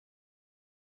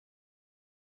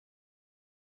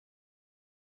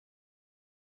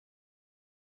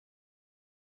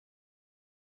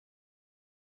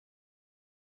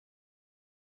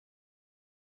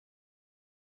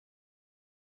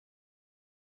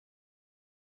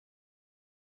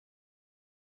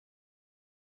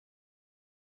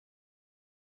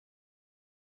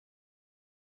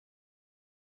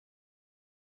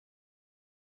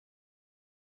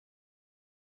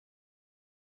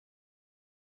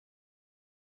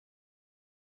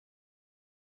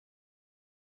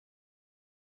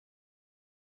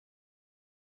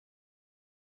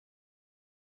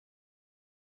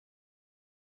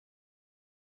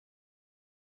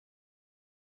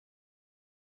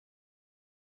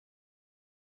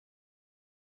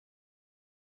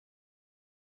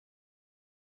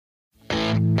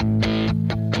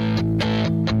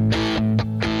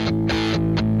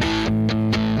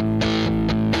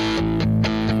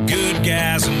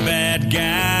bad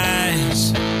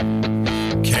guys,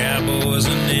 cowboys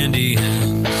and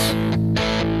Indians,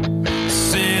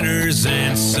 sinners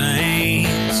and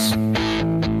saints,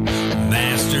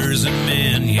 masters and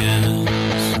minions.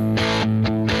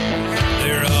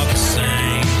 They're all the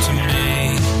same to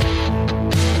me.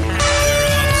 They're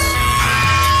all the same.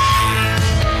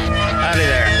 Howdy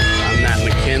there. I'm Matt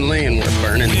McKinley, and we're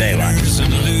burning daylight. Winners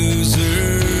and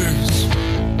losers,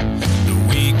 the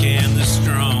weak and the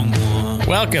strong ones.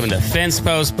 Welcome to Fence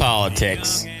Post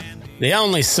Politics, the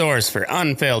only source for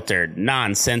unfiltered,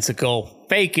 nonsensical,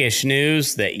 fake-ish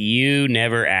news that you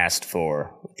never asked for.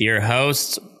 With your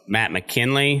hosts, Matt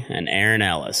McKinley and Aaron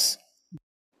Ellis.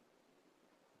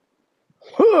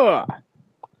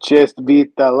 Just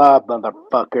beat the law,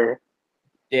 motherfucker.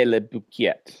 De le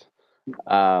Bouquet.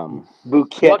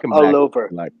 Bouquet Welcome all back, over.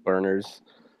 Light burners.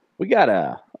 We got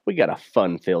a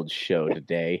fun-filled show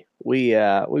today. We've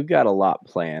got a lot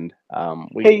planned.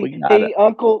 Hey,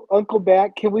 Uncle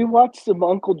Bat, can we watch some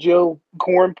Uncle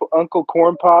Corn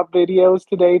Pop videos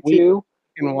today too?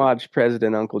 We can watch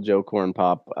President Uncle Joe Corn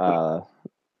Pop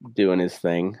doing his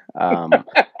thing. God,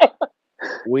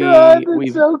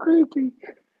 that's so creepy.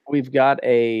 We've got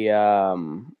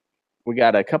we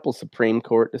got a couple Supreme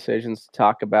Court decisions to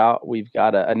talk about. We've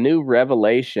got a new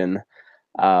revelation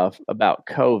about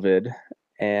COVID,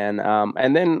 and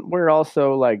then we're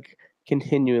also like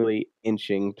continually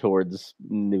inching towards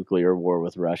nuclear war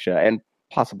with Russia and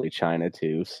possibly China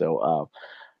too. So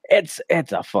it's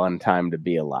a fun time to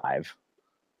be alive.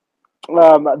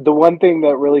 The one thing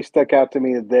that really stuck out to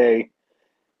me today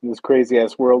in this crazy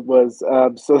ass world was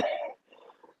so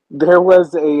there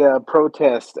was a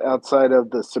protest outside of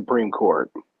the Supreme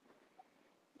Court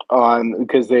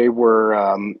because they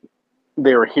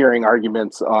were hearing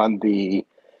arguments on the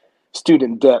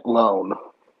student debt loan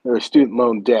or student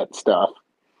loan debt stuff.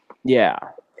 Yeah.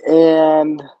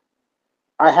 And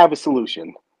I have a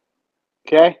solution.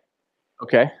 Okay?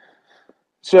 Okay.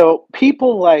 So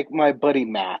people like my buddy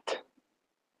Matt,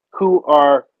 who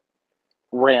are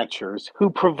ranchers, who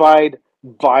provide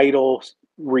vital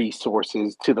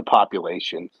resources to the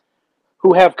population,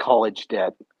 who have college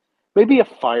debt, maybe a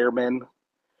fireman,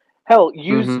 hell,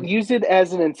 use it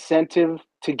as an incentive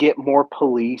to get more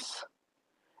police.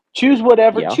 Choose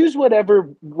whatever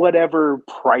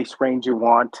price range you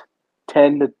want,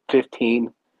 10 to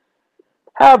 15.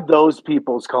 Have those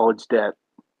people's college debt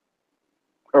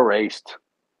erased.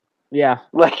 Yeah.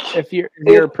 Like if you're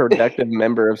a productive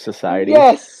member of society,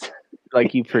 yes,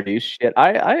 like you produce shit.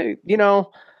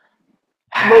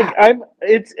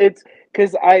 It's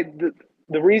because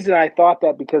the reason I thought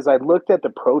that because I looked at the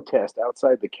protest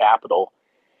outside the Capitol,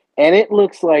 and it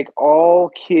looks like all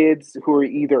kids who are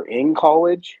either in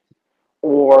college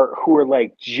or who are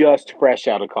like just fresh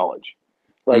out of college.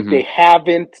 Like they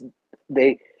haven't.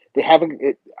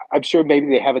 I'm sure maybe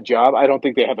they have a job. I don't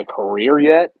think they have a career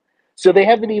yet, so they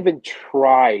haven't even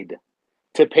tried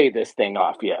to pay this thing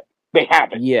off yet. They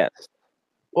haven't. Yes.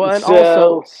 Well, and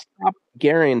also stop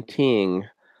guaranteeing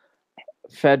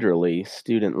federally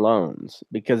student loans,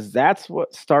 because that's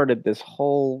what started this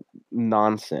whole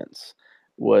nonsense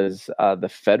was the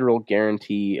federal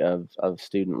guarantee of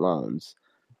student loans.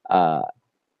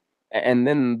 And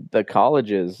then the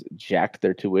colleges jacked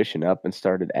their tuition up and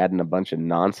started adding a bunch of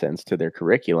nonsense to their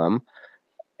curriculum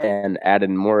and added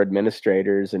more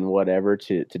administrators and whatever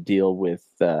to deal with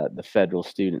the federal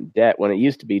student debt, when it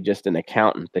used to be just an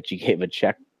accountant that you gave a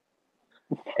check.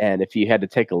 And if you had to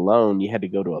take a loan, you had to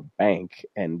go to a bank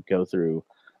and go through,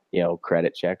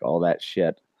 credit check, all that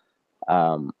shit.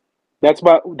 That's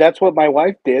what my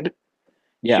wife did.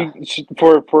 Yeah. She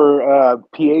for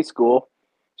PA school,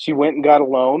 she went and got a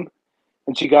loan,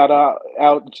 and she got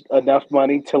out enough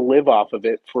money to live off of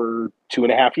it for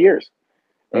 2.5 years.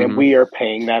 And we are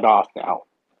paying that off now.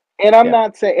 And I'm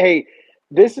not saying, hey,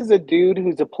 this is a dude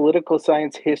who's a political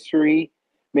science history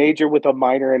major with a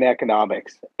minor in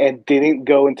economics and didn't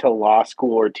go into law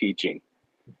school or teaching.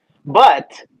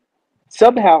 But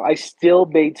somehow I still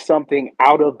made something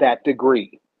out of that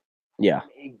degree. Yeah.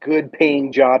 A good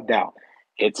paying job now.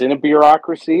 It's in a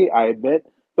bureaucracy, I admit.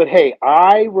 But hey,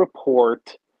 I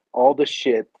report all the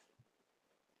shit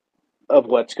of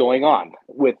what's going on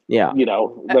with,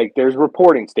 like there's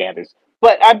reporting standards.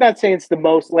 But I'm not saying it's the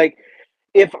most, like,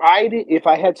 if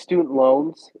I had student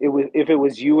loans, if it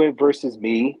was you versus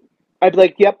me, I'd be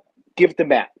like, yep, give it to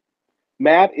Matt.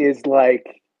 Matt is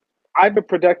like, I'm a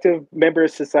productive member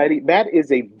of society. Matt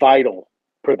is a vital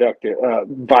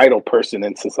person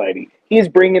in society. He's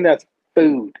bringing us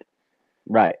food.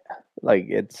 Right. Like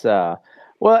it's,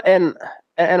 well, and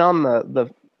on the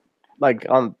like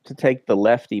on to take the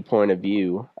lefty point of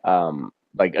view,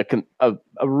 like a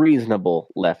reasonable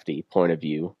lefty point of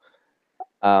view.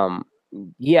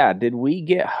 Yeah, did we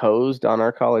get hosed on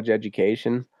our college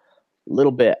education?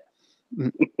 Little bit,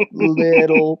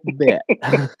 little bit,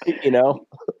 you know.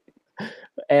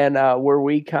 And were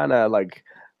we kind of like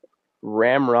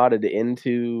ramrodded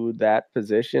into that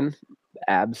position?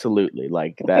 Absolutely.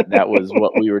 Like that was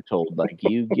what we were told. Like,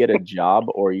 you get a job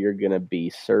or you're gonna be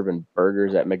serving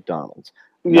burgers at McDonald's.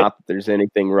 Yeah. Not that there's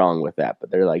anything wrong with that,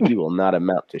 but they're like, you will not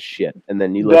amount to shit. And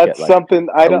then you look That's at like something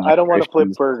I don't want to flip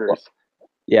electricians. burgers.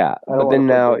 Yeah, I don't but then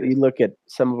wanna flip now burgers. you look at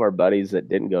some of our buddies that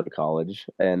didn't go to college,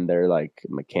 and they're like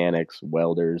mechanics,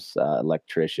 welders,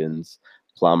 electricians,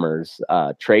 plumbers,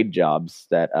 trade jobs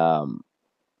that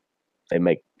they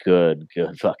make good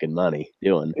fucking money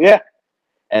doing. Yeah.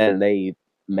 And they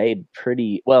made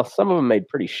pretty well. Some of them made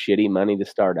pretty shitty money to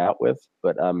start out with,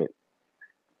 but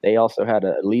they also had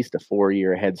at least a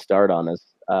 4-year head start on us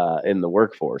in the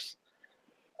workforce.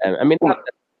 And I mean, not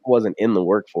that I wasn't in the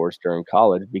workforce during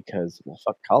college, because well,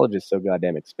 fuck, college is so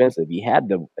goddamn expensive. You had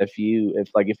to, if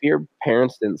your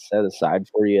parents didn't set aside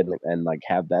for you and like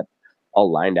have that all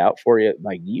lined out for you,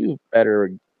 like, you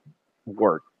better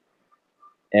work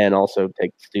and also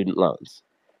take student loans.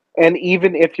 And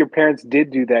even if your parents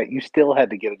did do that, you still had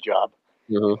to get a job.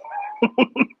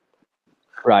 Mm-hmm.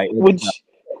 Right. Which,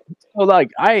 so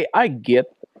like, I get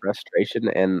the frustration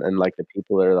and like the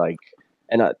people that are like,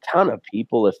 and a ton of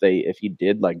people, if you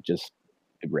did like just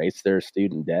erase their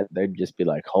student debt, they'd just be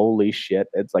like, holy shit,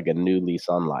 it's like a new lease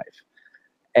on life.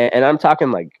 And I'm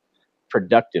talking like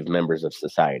productive members of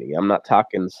society. I'm not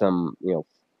talking some,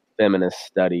 feminist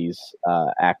studies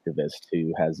activist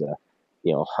who has a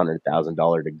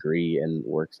 $100,000 degree and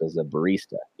works as a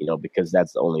barista, because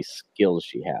that's the only skills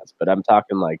she has. But I'm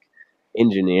talking like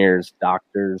engineers,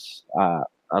 doctors.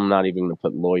 I'm not even going to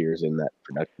put lawyers in that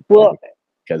productive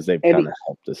because they've kind of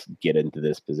helped us get into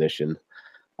this position.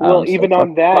 Well, even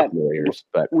on that, lawyers,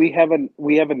 but we have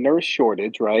a nurse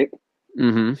shortage, right?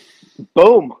 Mm-hmm.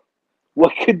 Boom.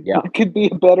 What could be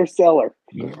a better seller?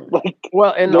 Like,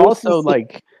 well, and also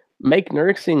like make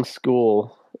nursing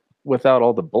school without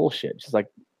all the bullshit. Just like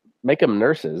make them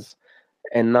nurses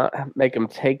and not make them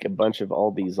take a bunch of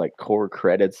all these like core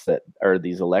credits that are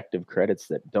these elective credits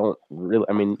that don't really,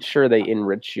 I mean, sure, they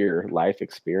enrich your life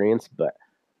experience, but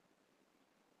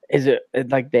is it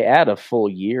like they add a full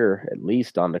year at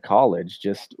least onto college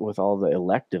just with all the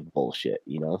elective bullshit,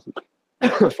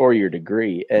 for your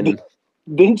degree? And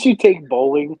didn't you take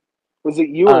bowling? Was it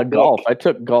you or golf? I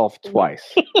took golf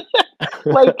twice.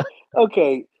 Like,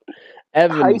 okay,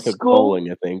 Evan took bowling,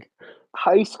 I think.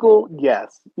 High school,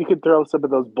 yes, you could throw some of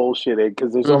those bullshit in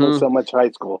because there's only so much high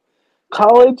school.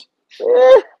 College,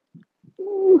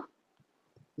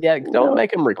 yeah, don't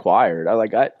make them required.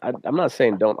 I'm not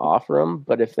saying don't offer them,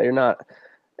 but if they're not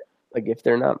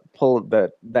pulling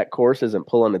that course isn't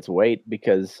pulling its weight,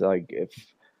 because like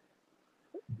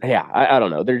I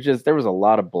don't know. There was a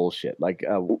lot of bullshit. Like,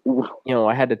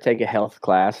 I had to take a health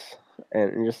class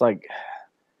and just like,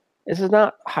 this is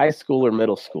not high school or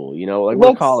middle school, like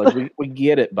we're college. We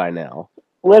get it by now.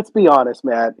 Let's be honest,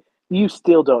 Matt. You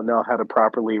still don't know how to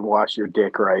properly wash your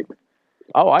dick right.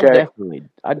 Oh, okay?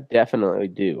 I definitely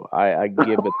do. I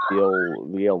give it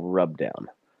the old rub down.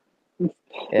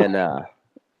 And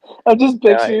I'm just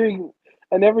picturing.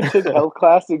 I never took health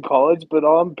class in college, but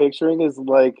all I'm picturing is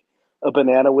like a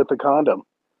banana with a condom.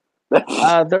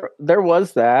 There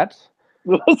was that,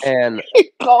 and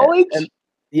college.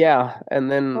 Yeah,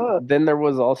 and then there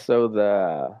was also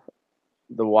the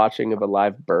watching of a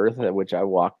live birth, which I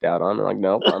walked out on. I'm like,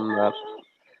 nope, I'm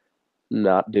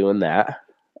not doing that.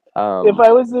 If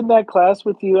I was in that class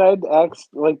with you, I'd ask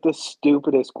like the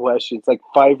stupidest questions, like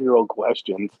 5-year-old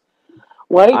questions.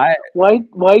 Why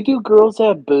do girls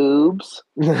have boobs?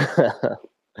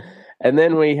 And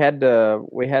then we had to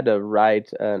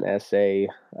write an essay.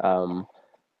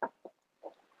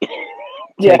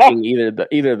 Taking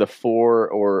either the for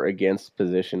or against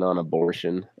position on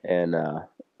abortion, and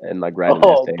like write an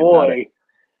essay about it.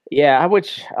 Yeah,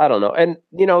 which I don't know. And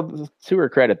to her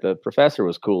credit, the professor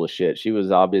was cool as shit. She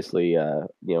was obviously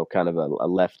kind of a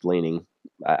left leaning.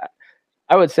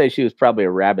 I would say she was probably a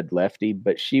rabid lefty,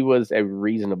 but she was a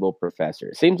reasonable professor.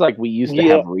 It seems like we used to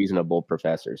have reasonable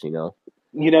professors.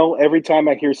 Every time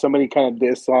I hear somebody kind of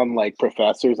diss on like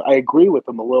professors, I agree with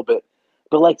them a little bit.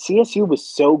 But like CSU was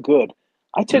so good.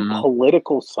 I took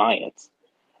political science.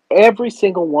 Every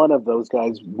single one of those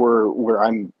guys were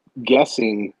I'm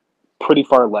guessing pretty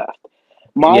far left.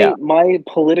 My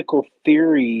political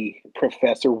theory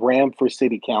professor ran for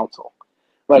city council.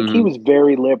 Like he was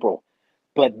very liberal.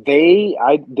 But they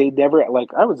never,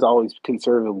 like, I was always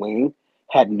conservative leaning,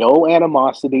 had no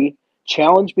animosity,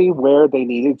 challenged me where they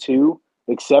needed to,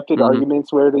 accepted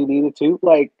arguments where they needed to.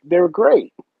 Like, they were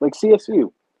great. Like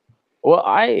CSU. Well,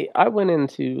 I went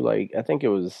into, like, I think it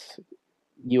was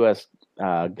U.S.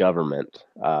 Government.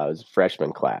 It was a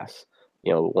freshman class.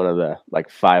 You know, one of the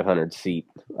like 500 seat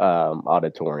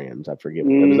auditoriums. I forget.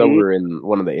 It was over in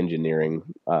one of the engineering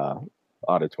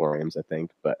auditoriums, I think.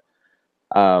 But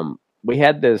we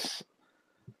had this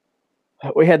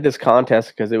contest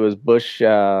because it was Bush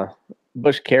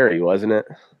Kerry, wasn't it?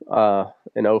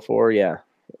 In 2004, yeah.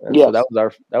 And Yes. So that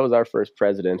was our first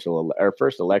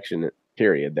first election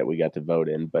period that we got to vote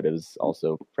in, but it was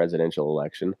also presidential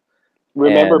election.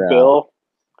 Remember Bill?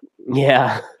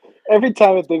 Yeah. Every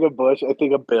time I think of Bush, I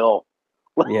think of Bill.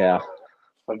 Yeah.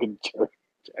 Fucking jerk.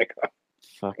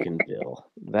 Fucking Bill.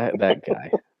 That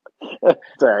guy.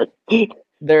 Sorry. We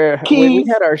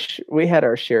had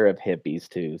our share of hippies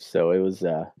too, so it was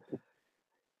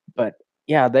but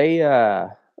yeah, they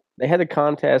had a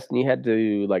contest and you had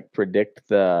to like predict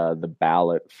the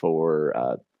ballot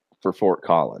for Fort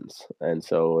Collins. And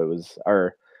so it was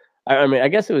I mean, I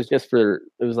guess it was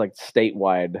like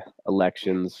statewide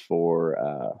elections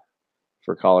for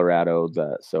Colorado.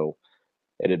 So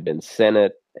it had been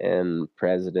Senate and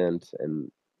President, and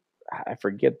I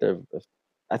forget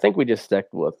I think we just stuck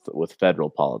with federal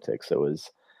politics. So it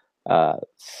was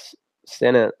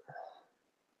Senate,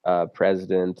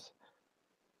 President,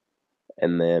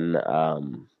 and then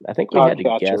I think we had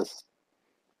to guess.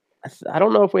 I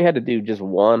don't know if we had to do just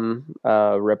one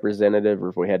representative or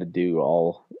if we had to do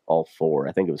all four.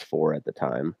 I think it was four at the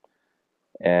time.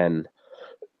 And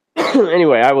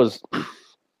anyway,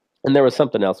 and there was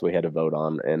something else we had to vote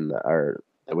on,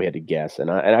 that we had to guess,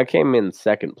 and I came in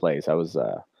second place. I was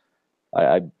the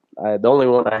only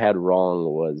one I had wrong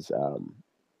was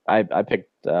I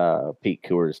picked Pete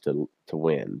Coors to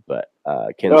win, but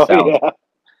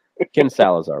Ken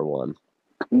Salazar won.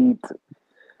 Pete.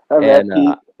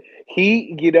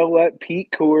 Pete. You know what?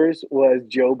 Pete Coors was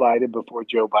Joe Biden before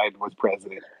Joe Biden was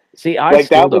president. See, I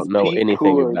still don't know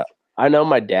anything about. I know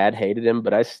my dad hated him,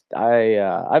 but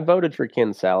I voted for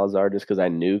Ken Salazar just because I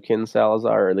knew Ken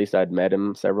Salazar, or at least I'd met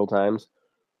him several times.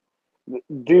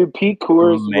 Dude, Pete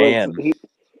Coors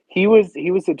he was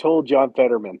a total John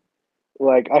Fetterman.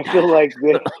 Like, I feel like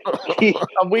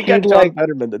we got John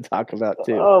Fetterman to talk about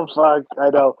too. Oh fuck,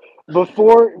 I know.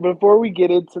 Before we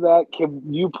get into that, can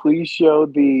you please show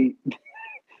the?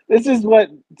 This is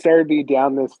what started me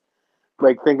down this,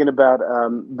 like, thinking about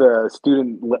the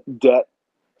student debt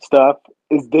stuff.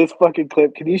 Is this fucking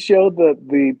clip? Can you show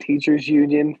the teachers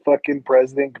union fucking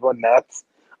president going nuts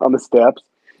on the steps?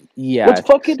 Yeah, what's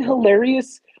fucking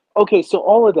hilarious? Okay, so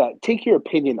all of that, take your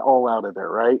opinion all out of there,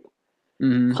 right?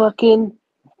 Mm-hmm. Fucking,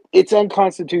 it's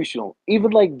unconstitutional.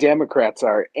 Even like Democrats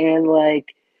are, and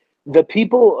like the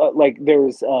people, like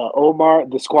there's Omar,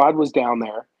 the squad was down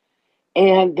there,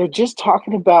 and they're just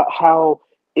talking about how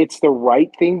it's the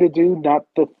right thing to do, not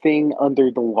the thing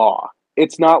under the law.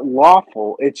 It's not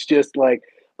lawful. It's just like,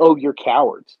 oh, you're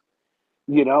cowards,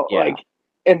 you know? Yeah. Like,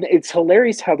 and it's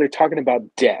hilarious how they're talking about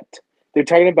debt. They're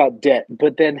talking about debt,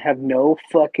 but then have no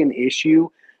fucking issue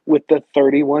with the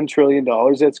 $31 trillion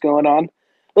that's going on.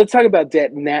 Let's talk about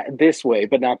debt this way,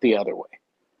 but not the other way.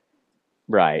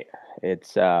 Right.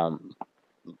 It's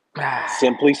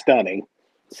simply stunning.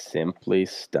 Simply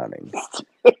stunning.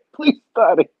 Simply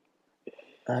stunning.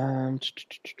 I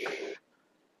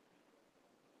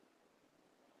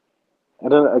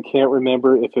can't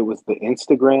remember if it was the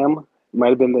Instagram. It might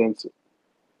have been the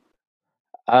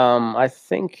I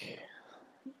think.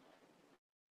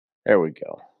 There we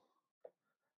go.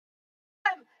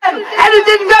 And it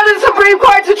didn't go to the Supreme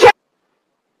Court to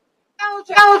challenge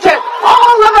it.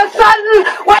 All of a sudden,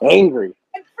 angry.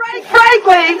 And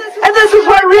frankly, and this is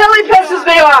what really pisses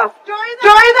me off.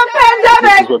 During the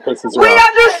pandemic, we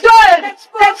understood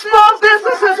that small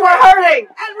businesses were hurting,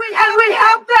 and we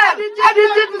helped them. And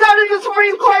it didn't go to the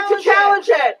Supreme Court to challenge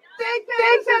it. Big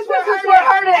businesses were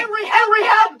hurting, and we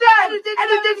helped them. And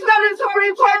it didn't go to the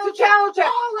Supreme Court to challenge it.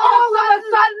 All of a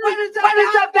sudden, when it's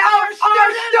about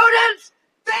our students,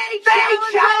 they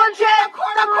challenge it.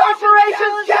 The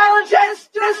corporations challenge it.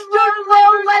 The student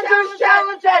loan lenders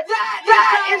challenge it.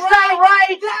 That is not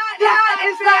right. That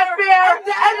is not fair.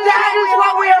 And that is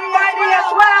what we are fighting as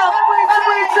well. As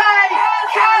we say,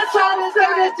 cancel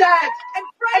student debt. And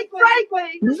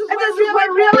frankly, this is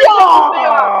what really pisses me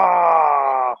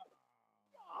off.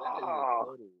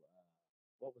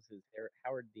 What was his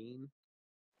Howard Dean?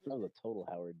 That was a total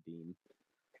Howard Dean.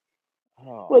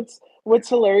 Oh. What's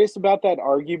hilarious about that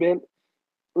argument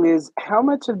is how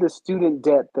much of the student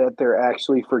debt that they're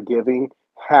actually forgiving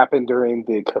happened during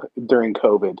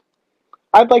COVID.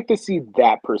 I'd like to see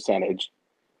that percentage.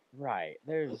 Right.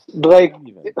 There's like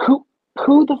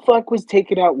who the fuck was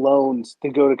taking out loans to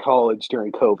go to college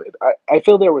during COVID? I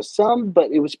feel there was some,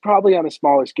 but it was probably on a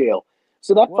smaller scale.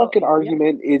 So that fucking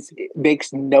argument it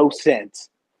makes no sense.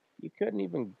 You couldn't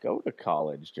even go to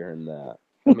college during that.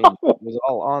 I mean, it was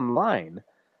all online,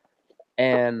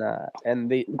 and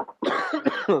the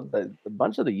the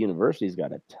bunch of the universities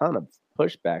got a ton of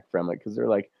pushback from it because they're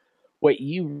like, "Wait,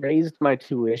 you raised my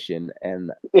tuition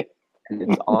and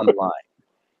it's online."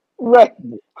 Right.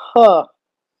 Huh.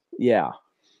 Yeah.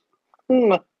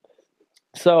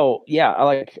 So, yeah,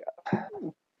 like,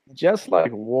 just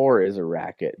like war is a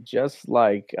racket, just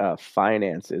like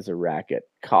finance is a racket,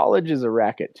 college is a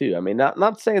racket too. I mean,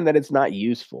 not saying that it's not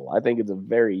useful. I think it's a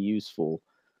very useful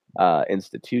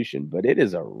institution, but it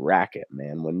is a racket,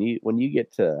 man. When you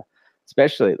get to,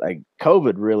 especially like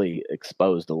COVID really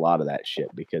exposed a lot of that shit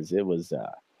because it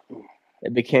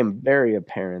became very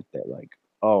apparent that like,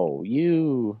 oh,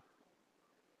 you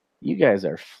guys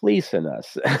are fleecing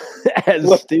us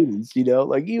as students,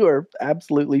 like you are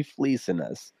absolutely fleecing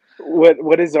us.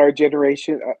 What is our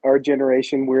generation? Our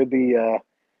generation, we're the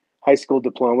high school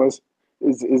diplomas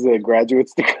is a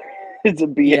graduate's degree. It's a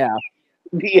BA. Yeah.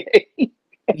 BA.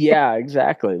 Yeah,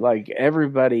 exactly. Like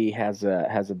everybody has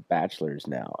a bachelor's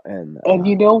now, and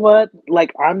you know what?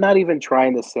 Like I'm not even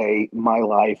trying to say my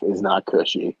life is not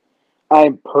cushy.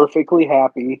 I'm perfectly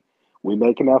happy. We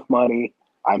make enough money.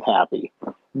 I'm happy.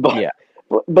 But yeah,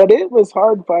 but it was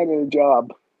hard finding a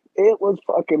job. It was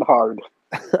fucking hard.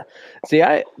 See,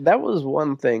 that was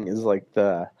one thing is like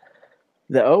the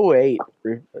 08.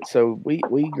 So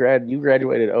you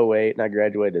graduated 08 and I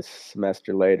graduated a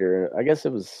semester later. I guess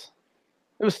it was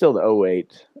still the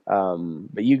 08.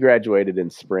 But you graduated in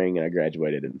spring and I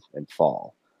graduated in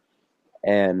fall.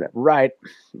 And right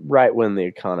when the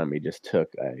economy just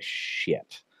took a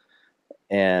shit.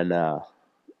 And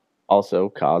also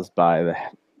caused by the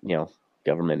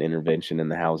government intervention in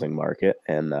the housing market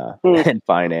and and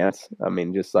finance. I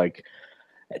mean, just like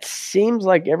it seems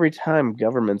like every time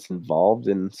government's involved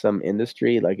in some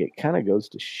industry, like it kind of goes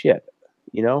to shit.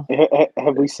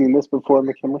 Have we seen this before,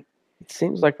 McKinley? It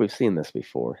seems like we've seen this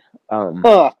before.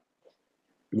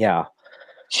 Yeah.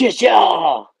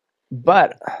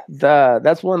 But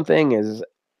that's one thing is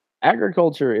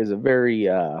agriculture is a very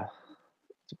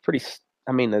it's a pretty.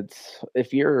 I mean, it's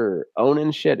if you're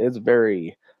owning shit, it's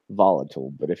very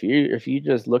volatile. But if you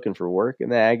just looking for work in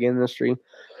the ag industry,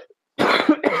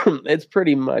 it's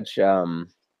pretty much I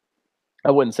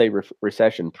wouldn't say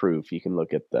recession proof. You can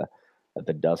look at the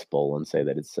Dust Bowl and say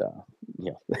that it's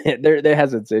there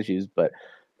has its issues, but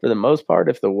for the most part,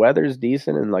 if the weather's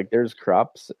decent and like there's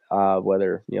crops,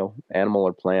 whether animal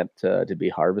or plant to be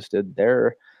harvested,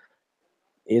 there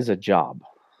is a job.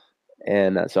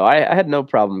 And so I had no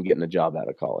problem getting a job out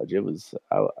of college.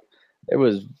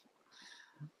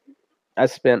 I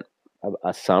spent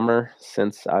a summer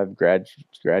since I've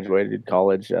graduated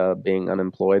college being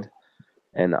unemployed,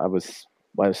 and I was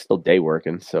still day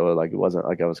working, so like it wasn't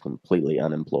like I was completely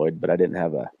unemployed, but I didn't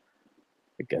have a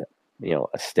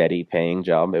steady paying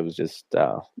job. It was just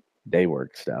day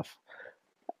work stuff.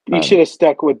 You should have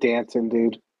stuck with dancing,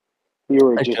 dude.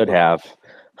 I should have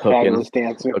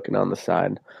hooking on the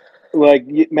side. Like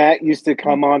Matt used to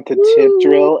come on to tip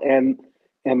drill, and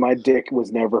my dick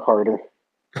was never harder.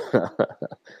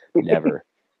 Never.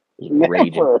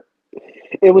 Never.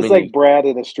 It was like Brad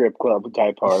in a strip club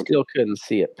type hard. Still couldn't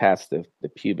see it past the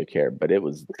pubic hair, but it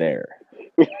was there.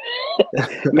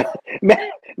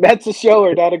 Matt's a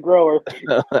shower, not a grower.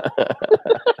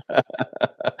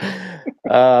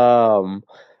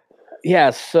 Yeah,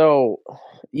 so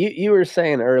you were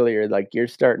saying earlier, like you're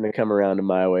starting to come around to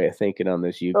my way of thinking on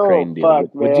this Ukraine deal.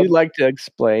 Fuck, Would you like to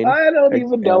explain? I don't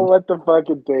even know what to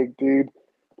fucking think, dude.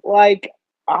 Like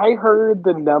I heard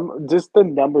the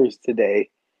numbers today.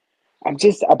 I'm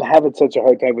having such a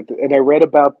hard time with it. And I read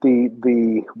about the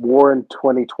war in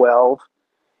 2012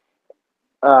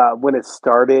 when it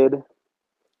started,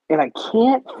 and I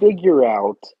can't figure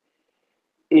out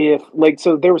if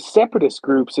so there were separatist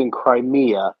groups in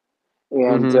Crimea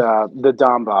and the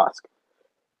Donbass,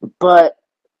 but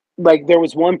like there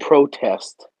was one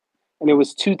protest and it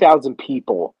was 2,000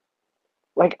 people.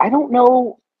 Like I don't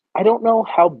know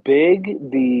how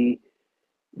big the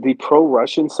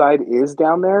pro-Russian side is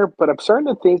down there, but I'm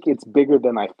starting to think it's bigger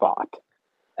than I thought.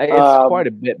 It's quite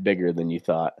a bit bigger than you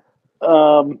thought.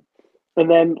 And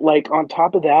then like on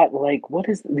top of that, like what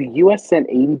is the US sent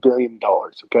 $80 billion,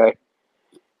 okay?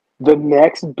 The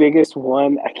next biggest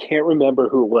one, I can't remember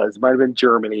who it was, might have been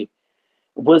Germany,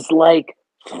 was like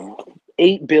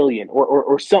 8 billion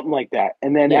or something like that.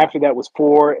 And then after that was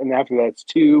 4, and after that's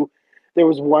 2. there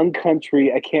was one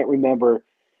country, I can't remember,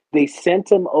 they sent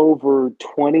them over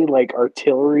 20 like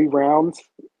artillery rounds.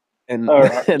 And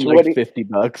 20, like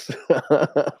 $50.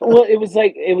 Well, it was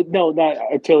no, not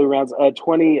artillery rounds.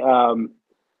 20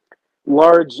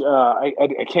 large. I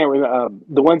can't remember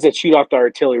the ones that shoot off the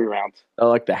artillery rounds. Oh,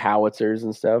 like the howitzers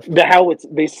and stuff. The howitz.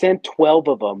 They sent 12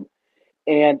 of them,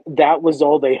 and that was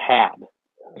all they had.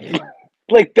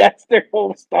 Like that's their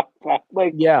whole stockpile.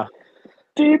 Like yeah,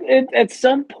 dude. At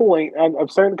some point, I'm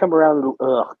starting to come around. And,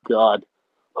 oh God,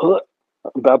 I'm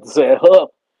about to say,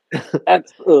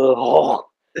 that's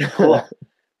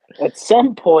At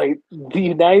some point,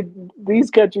 these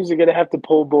countries are going to have to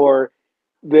pull more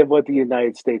than what the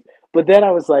United States. But then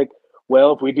I was like,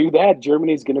 well, if we do that,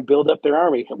 Germany's going to build up their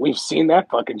army. We've seen that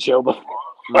fucking show before.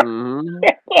 Mm-hmm.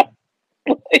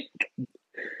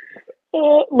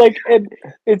 And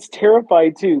it's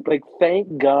terrifying too. Like,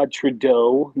 thank God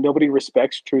Trudeau. Nobody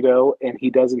respects Trudeau, and he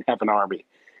doesn't have an army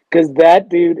because that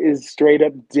dude is straight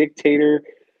up dictator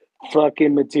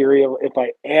fucking material. If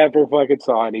I ever fucking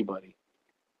saw anybody.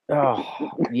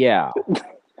 Oh yeah,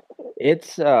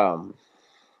 it's Ugh,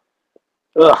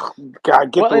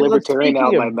 God, get the libertarian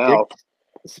out of my mouth.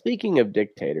 Speaking of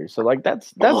dictators, so like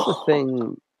that's the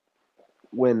thing.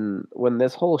 When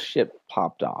this whole shit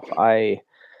popped off, I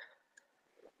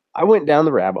went down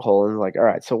the rabbit hole and was like, all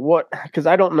right, so what? Because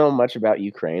I don't know much about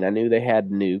Ukraine. I knew they had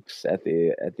nukes at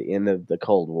the end of the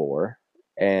Cold War,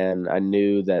 and I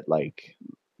knew that like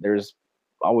there's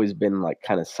always been like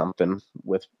kind of something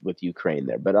with Ukraine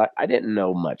there, but I didn't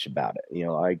know much about it. You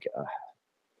know, like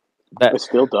that. I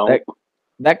still don't.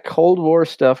 That Cold War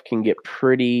stuff can get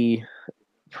pretty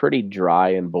dry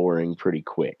and boring pretty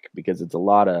quick because it's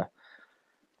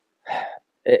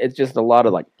just a lot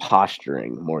of like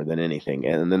posturing more than anything,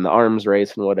 and then the arms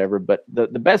race and whatever. But the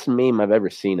best meme I've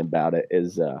ever seen about it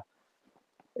is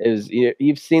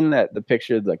you've seen the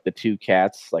picture of like the two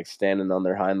cats like standing on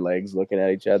their hind legs looking at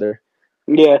each other.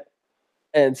 Yeah.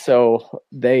 And so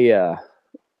they on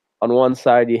one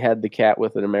side you had the cat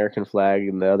with an American flag,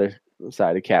 and the other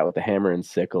side a cat with a hammer and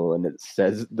sickle, and it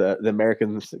says the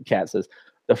American cat says,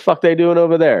 "The fuck they doing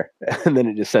over there?" And then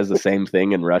it just says the same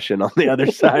thing in Russian on the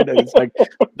other side. And it's like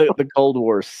the Cold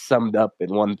War summed up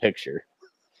in one picture.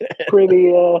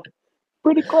 Pretty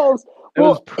close. It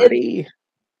was pretty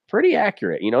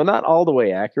accurate. You know, not all the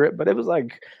way accurate, but it was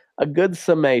like a good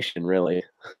summation, really.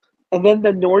 And then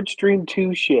the Nord Stream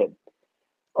 2 shit.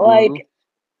 Like,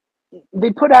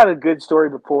 they put out a good story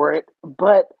before it,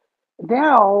 but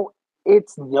now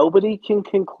it's nobody can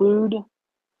conclude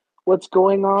what's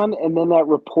going on. And then that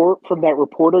report from that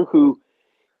reporter who,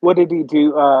 what did he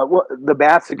do? The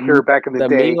massacre back in the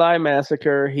day. The My Lai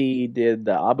massacre. He did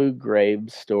the Abu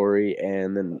Ghraib story,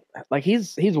 and then like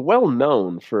he's well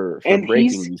known for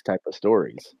breaking these type of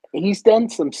stories. He's done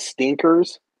some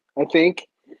stinkers, I think.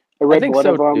 I read one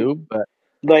of them. Too, but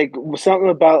like something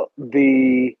about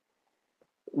the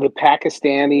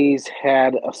Pakistanis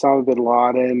had Osama bin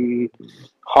Laden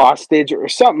hostage or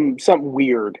something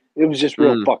weird. It was just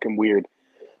real fucking weird.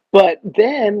 But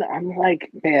then I'm like,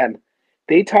 man,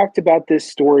 they talked about this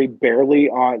story barely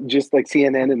on just like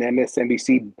CNN and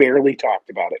MSNBC barely talked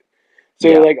about it. So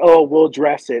they're like, oh, we'll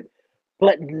address it.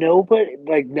 But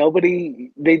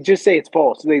nobody, they just say it's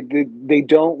false. They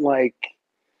don't like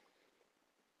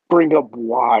bring up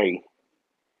why.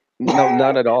 No,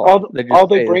 not at all. All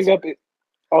they bring up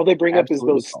is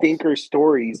those stinker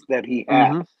stories that he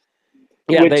had. Mm-hmm.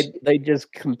 Yeah, they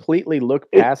just completely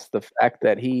look past the fact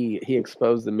that he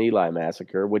exposed the My Lai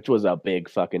massacre, which was a big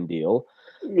fucking deal.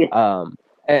 Yeah.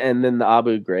 And then the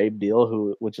Abu Ghraib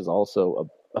deal, which is also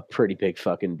a pretty big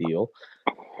fucking deal.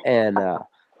 And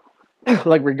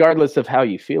like regardless of how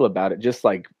you feel about it, just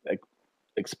like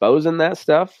exposing that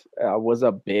stuff was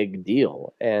a big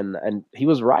deal, and he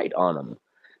was right on them.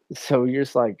 So you're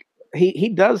just like he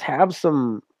does have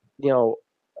some, you know,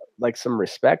 like some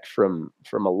respect from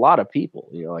a lot of people,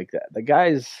 you know, like that. The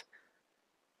guy's,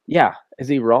 yeah, is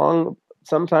he wrong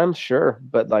sometimes? Sure,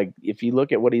 but like if you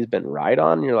look at what he's been right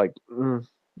on, you're like,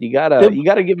 you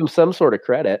gotta give him some sort of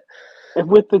credit. And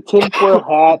with the tinfoil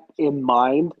hat in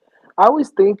mind, I always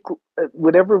think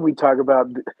whenever we talk about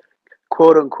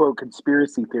quote unquote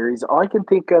conspiracy theories, all I can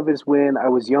think of is when I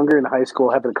was younger in high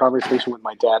school having a conversation with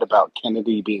my dad about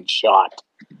Kennedy being shot.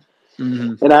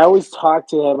 Mm-hmm. And I always talked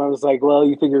to him. I was like, well,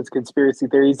 you think it's conspiracy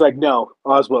theory? He's like, no,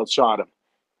 Oswald shot him.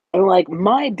 And like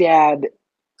my dad,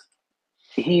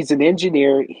 he's an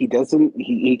engineer. He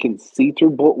can see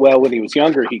through, well, when he was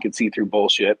younger, he could see through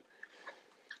bullshit.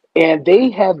 And they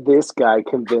had this guy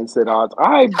convinced that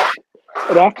and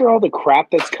after all the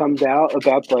crap that's come out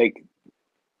about like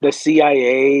the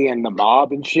CIA and the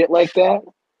mob and shit like that,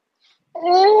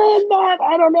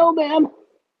 I don't know, man.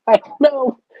 I don't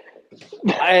know.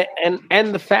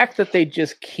 And the fact that they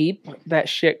just keep that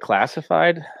shit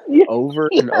classified over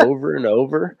and over and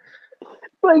over.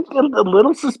 Like a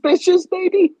little suspicious,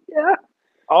 maybe. Yeah.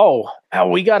 Oh,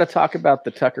 we got to talk about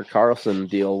the Tucker Carlson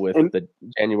deal with the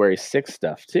January 6th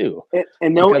stuff too.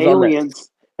 And no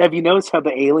aliens. Have you noticed how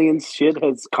the aliens shit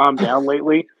has calmed down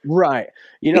lately? Right.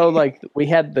 You know, like we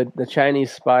had the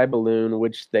Chinese spy balloon,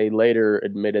 which they later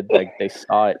admitted like they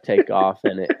saw it take off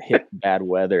and it hit bad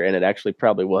weather, and it actually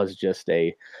probably was just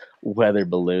a weather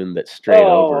balloon that strayed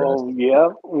over us. Oh, yeah.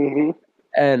 Mm-hmm.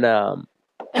 And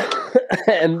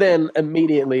and then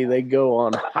immediately they go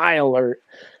on high alert,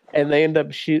 and they end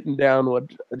up shooting down what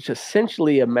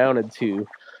essentially amounted to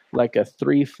like a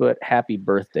 3-foot happy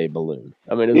birthday balloon.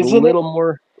 I mean, it was a little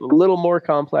more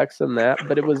complex than that,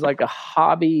 but it was like a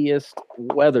hobbyist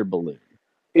weather balloon.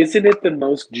 Isn't it the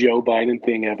most Joe Biden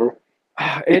thing ever?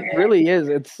 It really is.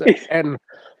 And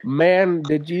man,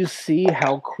 did you see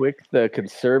how quick the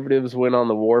conservatives went on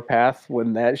the warpath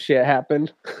when that shit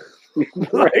happened?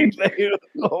 Right.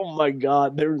 Oh my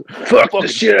God. There's fuck the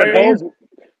shit at home.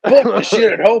 Fuck the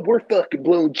shit at home. We're fucking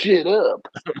blowing shit up.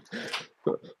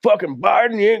 Fucking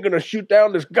Biden, you ain't gonna shoot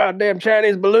down this goddamn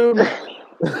Chinese balloon.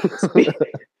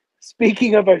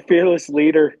 Speaking of our fearless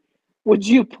leader, would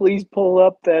you please pull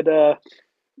up that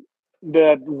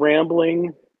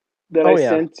rambling that I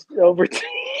sent over to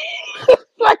you?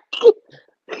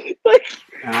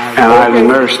 And I had a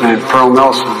nurse named Pearl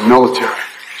Nelson in the military.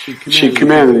 She'd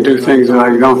come in and do things that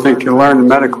I don't think you learn in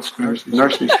medical school,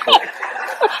 nursing school.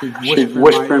 She'd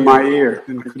whisper in my ear.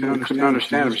 I couldn't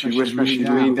understand her. She'd whisper, she'd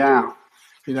lean down.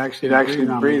 She'd actually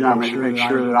breathe on me to make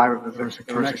sure that there was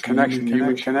a connection,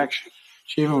 human connection.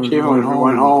 She even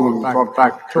went home and brought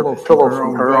back a pillow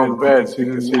from her own bed so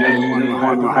you could see that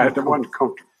I wasn't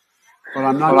comfortable. But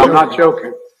I'm not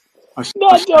joking.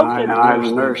 Not joking. And I had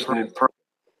a nurse named Pearl.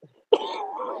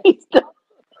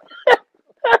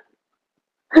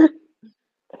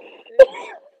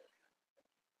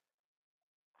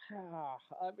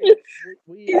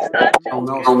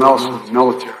 Pearl Nelson was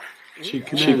military. She'd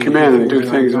come in and do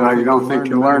things that I don't think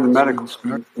you learn in medical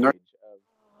school. Of the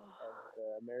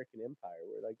American Empire,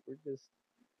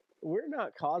 we're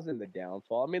not causing the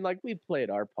downfall. I mean, like we played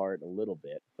our part a little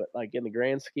bit, but like in the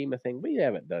grand scheme of things, we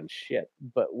haven't done shit.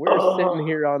 But we're sitting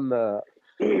here on the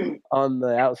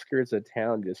outskirts of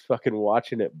town, just fucking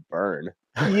watching it burn.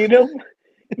 You know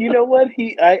what?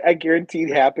 I guaranteed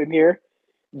happened here.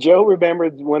 Joe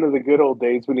remembered one of the good old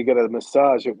days when he got a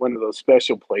massage at one of those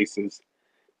special places.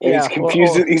 And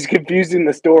he's confusing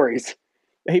the stories.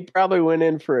 He probably went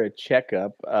in for a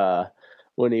checkup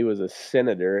when he was a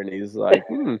senator, and he's like,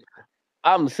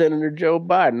 I'm Senator Joe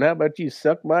Biden. How about you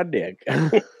suck my dick?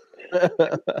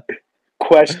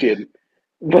 Question.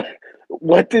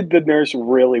 What did the nurse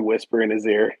really whisper in his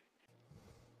ear?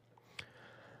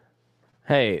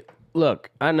 Hey, look,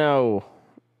 I know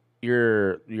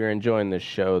you're enjoying this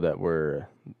show that we're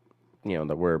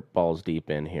balls deep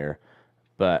in here,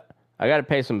 but I got to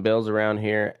pay some bills around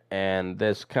here, and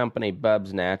this company,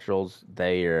 Bubs Naturals,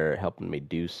 they are helping me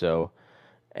do so.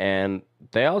 And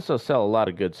they also sell a lot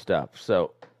of good stuff.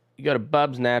 So you go to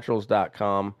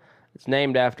bubsnaturals.com. It's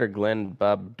named after Glenn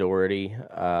Bub Doherty,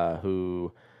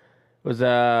 who was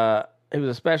a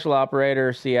special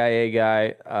operator, CIA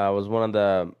guy. Was one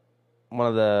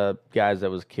of the guys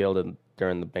that was killed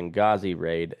during the Benghazi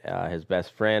raid. His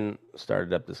best friend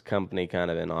started up this company kind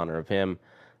of in honor of him.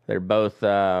 They're both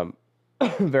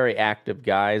very active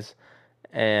guys,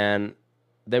 and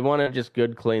they wanted just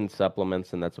good, clean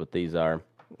supplements, and that's what these are.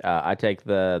 I take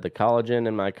the collagen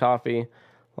in my coffee,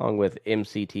 along with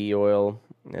MCT oil.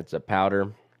 It's a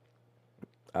powder,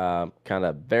 kind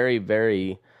of very,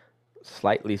 very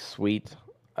slightly sweet,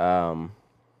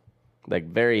 like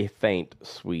very faint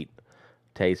sweet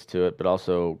taste to it, but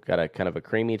also got a kind of a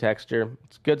creamy texture.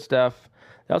 It's good stuff.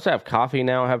 They also have coffee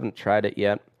now. I haven't tried it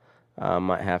yet.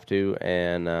 Might have to.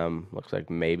 And looks like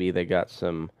maybe they got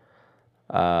some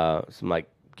like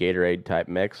Gatorade type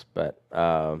mix, but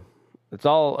it's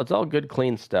all good,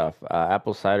 clean stuff.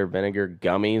 Apple cider vinegar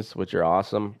gummies, which are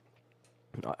awesome.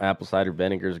 Apple cider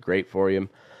vinegar is great for you.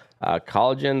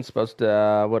 Collagen supposed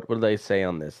to what do they say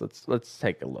on this? Let's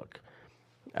take a look.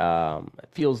 It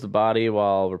fuels the body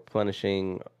while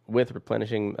replenishing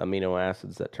amino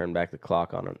acids that turn back the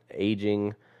clock on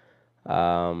aging.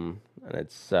 And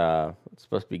it's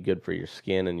supposed to be good for your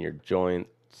skin and your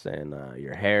joints and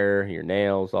your hair, your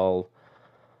nails, all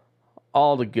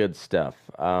the good stuff.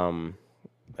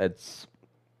 It's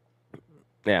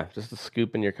just a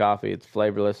scoop in your coffee. It's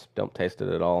flavorless. Don't taste it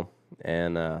at all.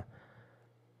 And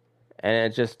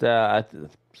and it just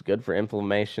it's good for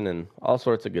inflammation and all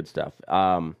sorts of good stuff.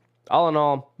 All in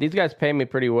all, these guys pay me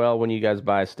pretty well when you guys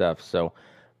buy stuff, so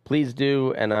please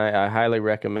do, and I highly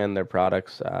recommend their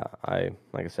products. Like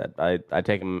I said, I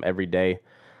take them every day.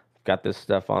 Got this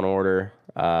stuff on order.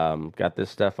 And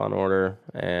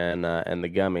the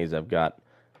gummies I've got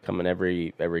coming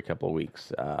every couple of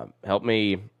weeks. Help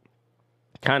me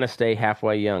kind of stay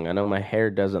halfway young. I know my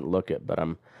hair doesn't look it, but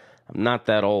I'm not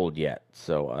that old yet.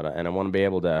 So and I want to be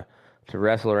able to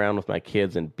wrestle around with my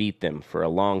kids and beat them for a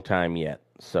long time yet.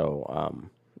 So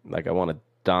I want to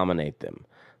dominate them,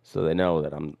 so they know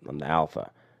that I'm the alpha.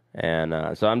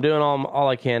 And so I'm doing all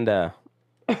I can to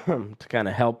to kind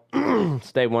of help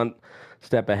stay one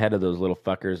step ahead of those little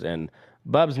fuckers. And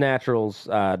Bubs Naturals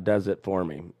does it for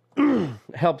me.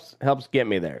 helps get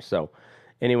me there. So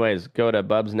anyways, go to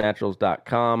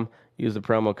bubsnaturals.com. Use the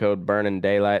promo code Burning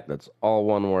Daylight. That's all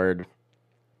one word.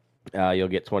 You'll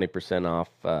get 20% off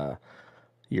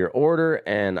your order,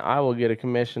 and I will get a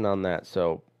commission on that.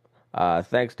 So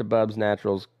thanks to Bubs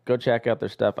Naturals. Go check out their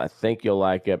stuff. I think you'll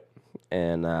like it,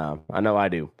 and I know I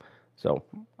do. So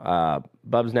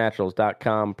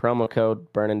bubsnaturals.com, promo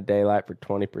code Burning Daylight for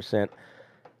 20%.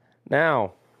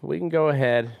 Now we can go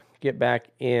ahead, get back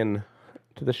in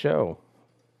to the show.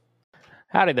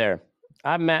 Howdy there.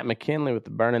 I'm Matt McKinley with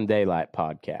the Burning Daylight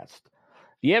podcast.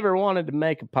 If you ever wanted to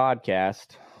make a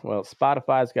podcast, well,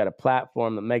 Spotify's got a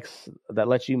platform that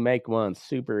lets you make one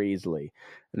super easily.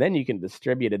 And then you can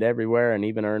distribute it everywhere and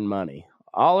even earn money.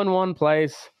 All in one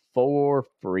place for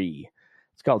free.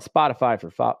 It's called Spotify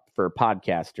for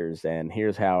podcasters, and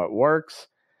here's how it works.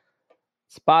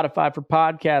 Spotify for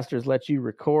podcasters lets you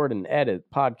record and edit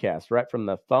podcasts right from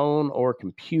the phone or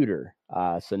computer.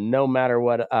 So no matter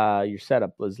what your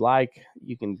setup is like,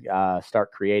 you can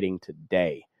start creating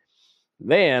today.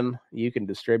 Then you can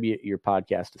distribute your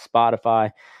podcast to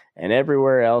Spotify and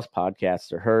everywhere else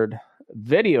podcasts are heard.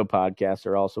 Video podcasts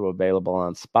are also available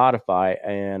on Spotify.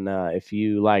 And if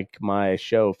you like my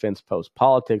show, Fence Post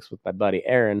Politics, with my buddy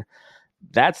Aaron,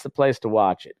 that's the place to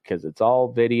watch it, because it's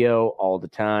all video all the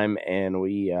time. And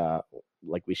we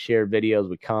share videos,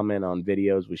 we comment on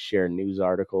videos, we share news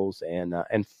articles and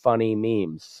funny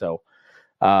memes. So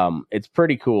it's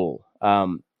pretty cool.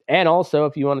 And also,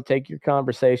 if you want to take your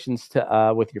conversations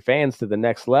with your fans to the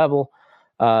next level,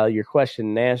 your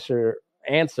question and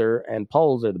answer and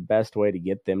polls are the best way to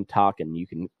get them talking. You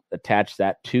can attach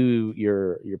that to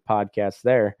your podcast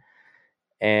there,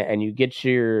 and you get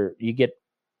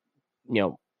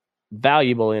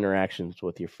valuable interactions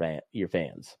with your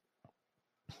fans.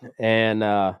 And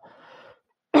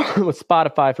with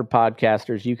Spotify for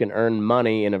podcasters, you can earn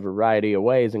money in a variety of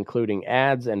ways, including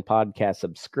ads and podcast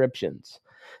subscriptions.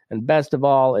 And best of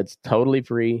all, it's totally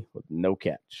free with no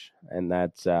catch. And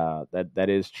that's that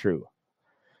is true.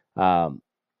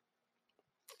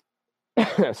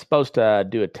 Supposed to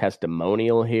do a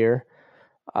testimonial here.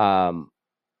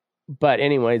 But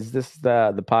anyways, this is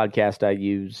the podcast I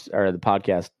use, or the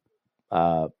podcast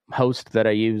host that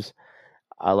I use.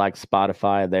 I like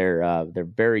Spotify. They're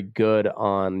very good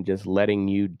on just letting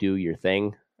you do your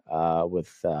thing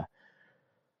with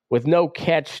no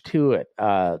catch to it.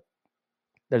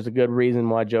 There's a good reason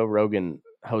why Joe Rogan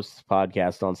hosts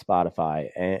podcasts on Spotify,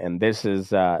 and this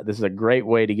is a great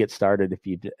way to get started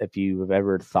if you've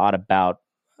ever thought about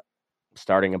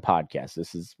starting a podcast.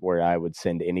 This is where I would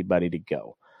send anybody to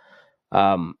go.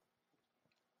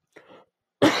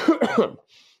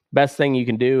 Best thing you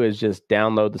can do is just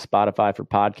download the Spotify for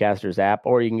Podcasters app,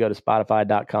 or you can go to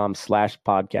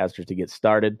spotify.com/podcasters to get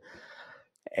started.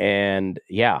 And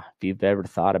yeah, if you've ever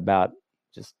thought about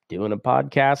just doing a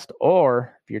podcast,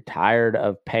 or if you're tired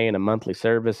of paying a monthly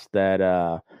service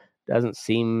that doesn't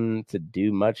seem to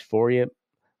do much for you,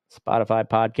 Spotify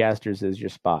Podcasters is your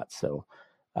spot. So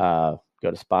go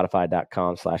to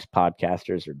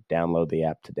spotify.com/podcasters or download the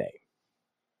app today.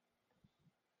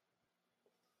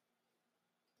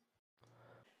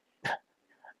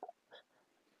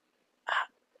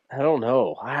 I don't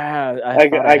know. I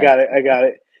got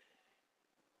it.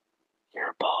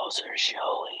 Your balls are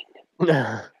showing.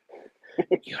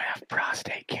 You have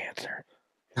prostate cancer.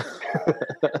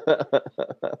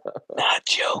 Not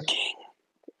joking.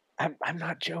 I'm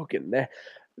not joking.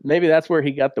 Maybe that's where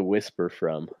he got the whisper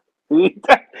from. She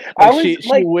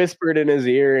whispered in his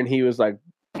ear, and he was like,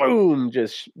 boom,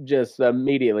 just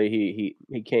immediately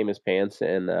he came his pants,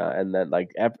 and then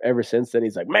like ever since then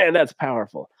he's like, man, that's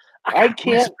powerful. I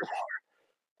can't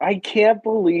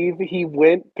believe he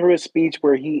went through a speech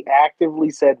where he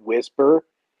actively said whisper,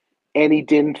 and he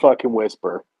didn't fucking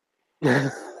whisper.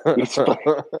 He's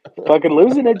fucking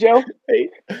losing it, Joe.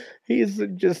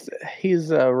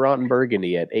 He's Ron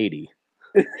Burgundy at 80.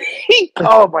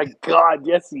 Oh my God,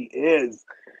 yes he is.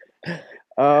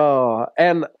 Oh,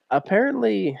 and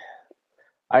apparently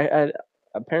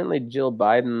Jill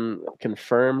Biden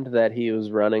confirmed that he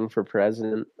was running for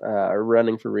president, or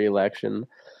running for re-election.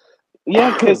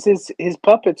 Yeah, because his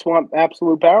puppets want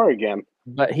absolute power again.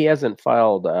 But he hasn't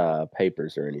filed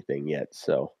papers or anything yet,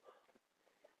 so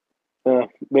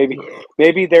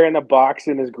maybe they're in a box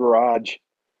in his garage.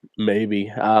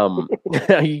 Maybe.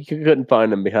 You couldn't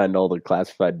find him behind all the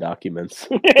classified documents.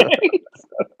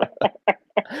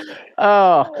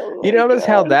 Oh, you notice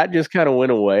how that just kind of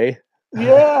went away?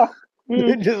 Yeah.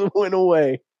 It just went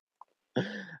away.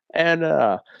 And,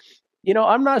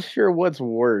 I'm not sure what's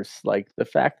worse, like the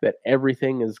fact that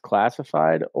everything is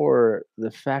classified or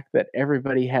the fact that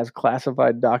everybody has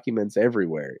classified documents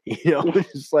everywhere.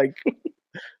 It's just like,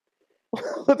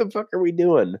 what the fuck are we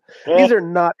doing? These are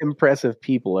not impressive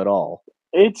people at all.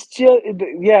 It's just,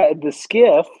 the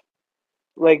skiff.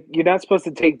 Like, you're not supposed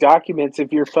to take documents.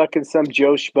 If you're fucking some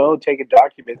Joe Schmo taking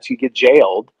documents, you get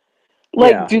jailed.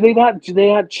 Like, do they not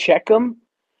check them?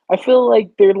 I feel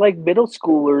like they're like middle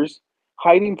schoolers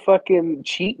hiding fucking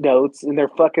cheat notes in their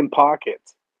fucking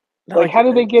pockets. Like how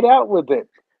do they get out with it?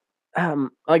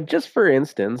 Like, just for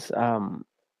instance,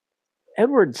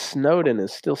 Edward Snowden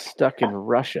is still stuck in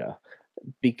Russia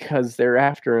because they're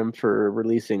after him for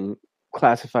releasing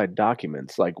classified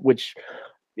documents, which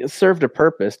served a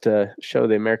purpose to show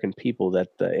the American people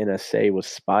that the NSA was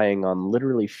spying on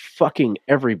literally fucking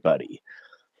everybody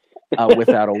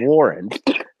without a warrant.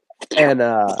 And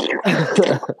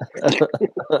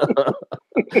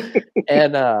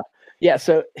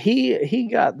so he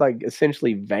got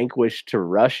essentially vanquished to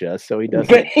Russia, so he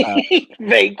doesn't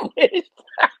vanquished.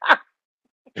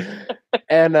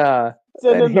 And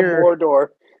send him to Mordor.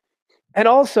 And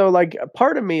also,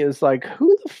 part of me is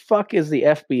who the fuck is the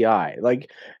FBI?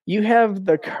 You have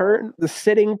the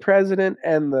sitting president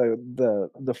and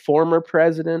the former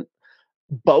president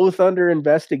both under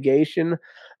investigation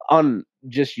on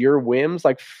just your whims.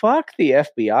 Fuck the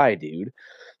FBI, dude.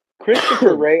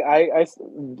 Christopher Wray,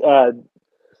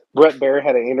 Brett Baer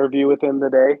had an interview with him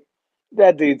today.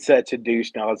 That dude's such a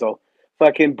douche nozzle.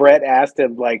 Fucking Brett asked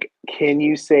him, can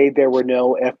you say there were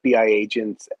no FBI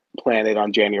agents planted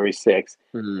on January 6th?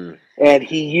 Mm-hmm. And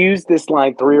he used this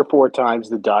line 3 or 4 times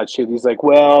to dodge shit. He's like,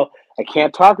 well, I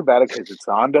can't talk about it because it's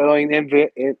an ongoing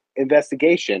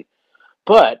investigation.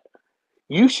 But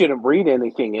you shouldn't read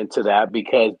anything into that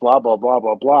because blah, blah, blah,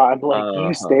 blah, blah. I'm like,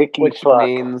 you stinky which fuck.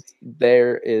 Means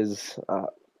there is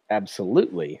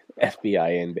absolutely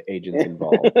FBI agents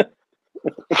involved.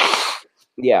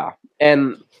 Yeah.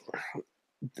 And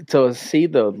to see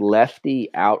the lefty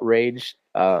outrage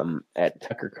at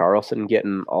Tucker Carlson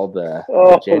getting all the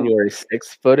January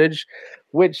 6th footage,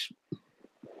 which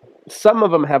some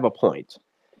of them have a point.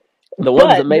 The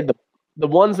ones that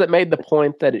made the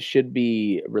point that it should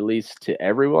be released to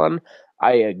everyone,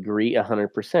 I agree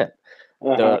 100%.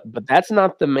 But that's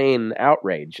not the main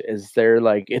outrage. Is they're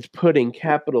it's putting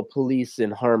Capitol Police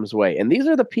in harm's way, and these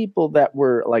are the people that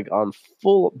were on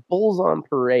full bulls on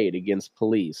parade against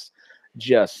police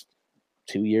just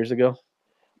 2 years ago.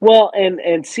 Well, and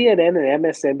CNN and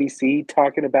MSNBC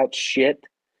talking about shit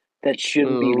that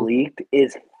shouldn't be leaked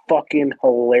is fucking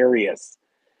hilarious.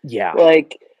 Yeah.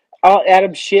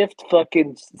 Adam Schiff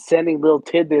fucking sending little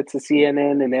tidbits to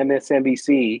CNN and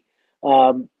MSNBC.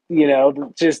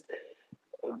 Just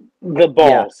the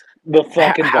balls. Yeah. The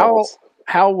fucking balls.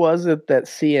 How was it that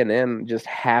CNN just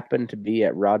happened to be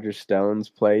at Roger Stone's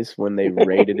place when they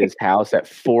raided his house at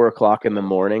 4:00 in the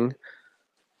morning?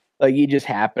 You just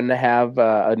happened to have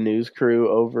a news crew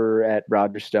over at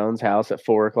Roger Stone's house at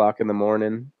 4:00 in the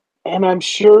morning. And I'm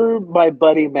sure my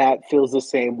buddy Matt feels the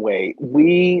same way.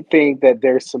 We think that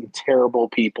there's some terrible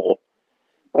people.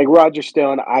 Roger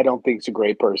Stone, I don't think is a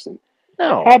great person.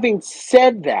 No. Having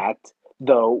said that,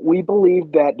 though, we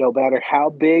believe that no matter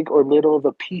how big or little of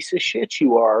a piece of shit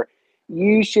you are,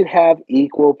 you should have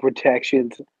equal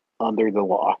protections under the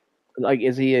law.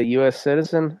 Is he a U.S.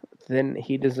 citizen? Then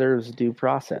he deserves due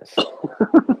process.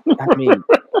 I mean,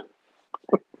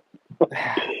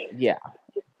 yeah.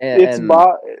 It's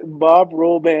Bob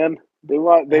rule, man. They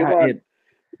want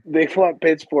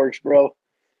pitchforks, bro.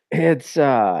 It's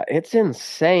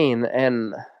insane,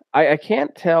 and I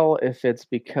can't tell if it's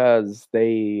because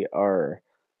they are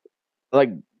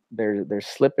they're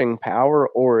slipping power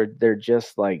or they're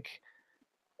just like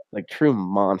true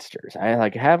monsters. I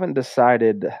haven't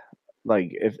decided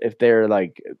if they're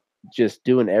just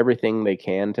doing everything they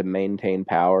can to maintain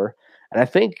power. And I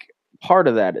think part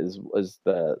of that was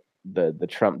the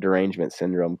Trump derangement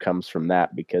syndrome comes from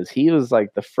that, because he was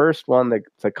like the first one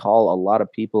to call a lot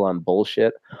of people on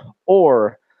bullshit,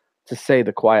 or to say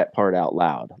the quiet part out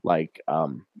loud, like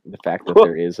the fact that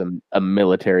there is a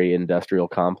military industrial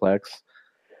complex.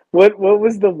 What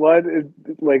was the one,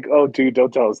 like, oh dude,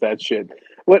 don't tell us that shit.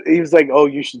 What he was like, oh,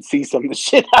 you should see some of the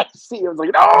shit I see. I was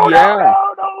like,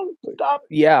 no, stop.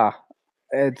 Yeah,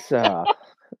 it's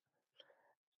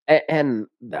and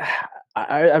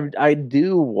I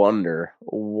do wonder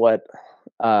what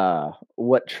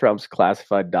Trump's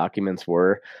classified documents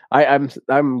were.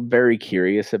 I'm very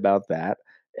curious about that,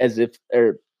 as if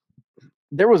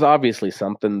there was obviously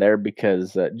something there,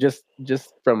 because just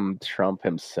from Trump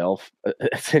himself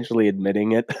essentially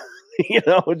admitting it,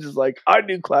 just like, I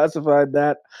do classified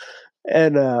that,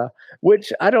 and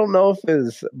which I don't know if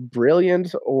is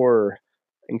brilliant or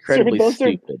incredibly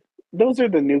stupid. Those are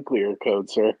the nuclear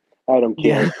codes, sir. I don't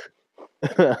care. Yeah.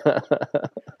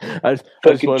 I just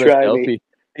want a selfie.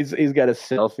 He's got a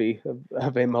selfie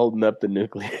of him holding up the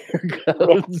nuclear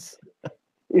codes.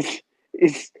 He's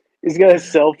got a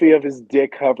selfie of his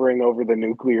dick hovering over the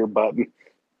nuclear button.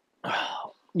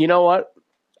 You know what?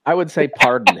 I would say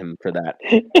pardon him for that.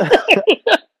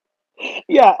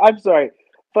 Yeah, I'm sorry.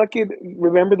 Fucking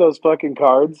remember those fucking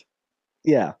cards?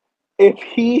 Yeah. If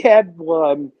he had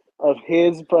one of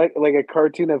his, like a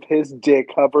cartoon of his dick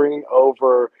hovering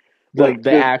over like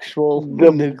the actual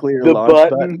nuclear launch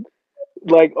button,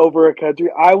 like over a country,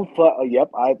 I would.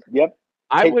 Yep.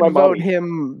 I would vote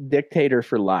him dictator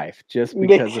for life just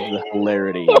because of the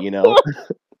hilarity, You know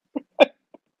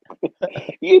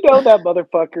that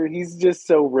motherfucker, he's just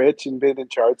so rich and been in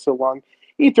charge so long.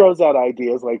 He throws out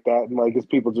ideas like that, and like his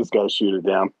people just gotta shoot it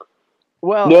down.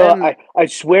 Well, no, I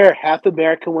swear half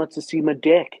America wants to see my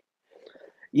dick.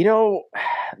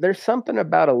 There's something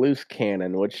about a loose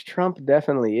cannon, which Trump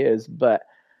definitely is, but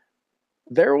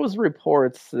there was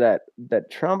reports that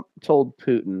Trump told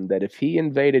Putin that if he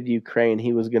invaded Ukraine,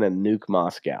 he was going to nuke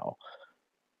Moscow.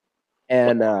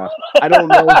 And I don't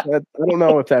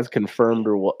know if that's confirmed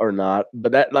or not,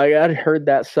 but that, like, I'd heard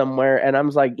that somewhere, and I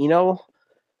was like,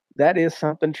 that is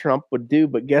something Trump would do.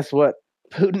 But guess what?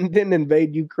 Putin didn't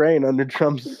invade Ukraine under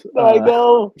Trump's. I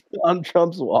know. On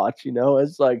Trump's watch.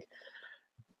 It's like,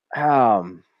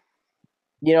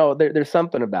 there's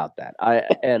something about that.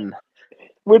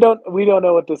 We don't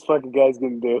know what this fucking guy's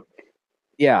gonna do.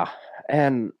 Yeah,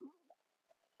 and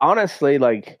honestly,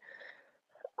 like,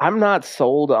 I'm not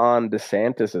sold on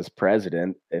DeSantis as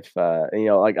president. If I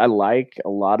like a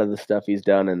lot of the stuff he's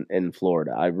done in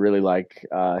Florida. I really like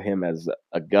him as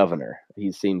a governor.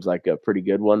 He seems like a pretty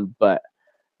good one, but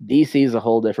DC is a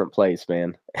whole different place,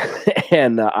 man.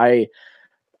 And I'm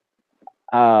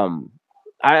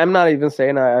not even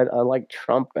saying I like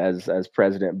Trump as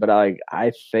president, but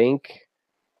I think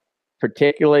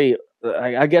particularly,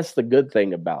 I guess the good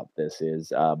thing about this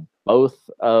is both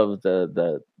of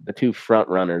the two front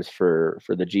runners for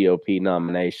the GOP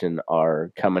nomination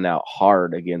are coming out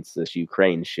hard against this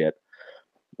Ukraine shit,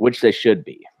 which they should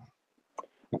be.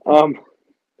 I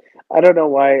don't know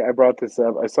why I brought this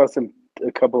up. I saw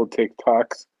a couple of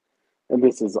TikToks, and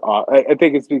this is I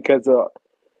think it's because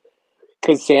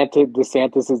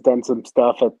DeSantis has done some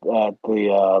stuff at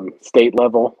the state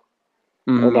level,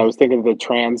 and I was thinking of the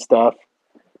trans stuff.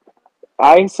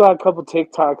 I saw a couple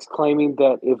TikToks claiming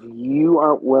that if you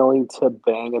aren't willing to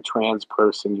bang a trans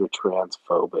person, you're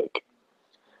transphobic.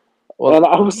 Well, and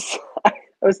I was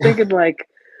thinking, like,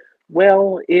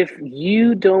 well, if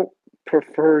you don't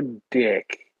prefer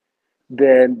dick,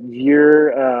 then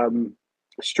you're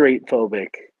straight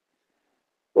phobic.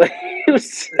 Like, it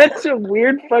was such a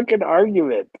weird fucking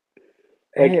argument.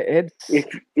 Like,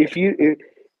 if you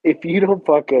don't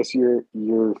fuck us, you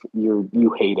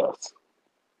hate us.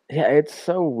 Yeah, it's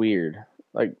so weird.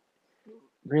 Like,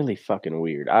 really fucking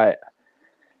weird. I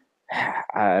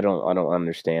don't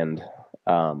understand.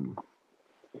 I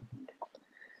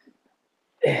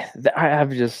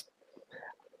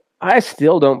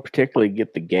still don't particularly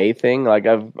get the gay thing. Like,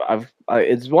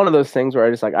 it's one of those things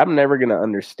where I'm never gonna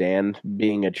understand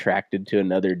being attracted to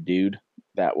another dude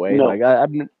that way. No. Like,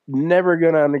 I'm never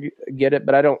gonna get it,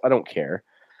 but I don't care.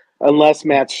 Unless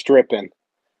Matt's stripping,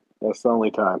 that's the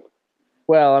only time.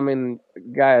 Well, I mean,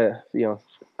 guy, $20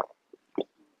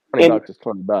 is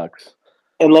 $20.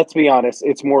 And let's be honest,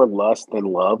 it's more lust than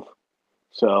love.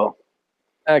 So,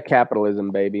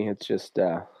 capitalism, baby. It's just,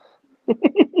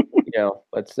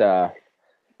 let's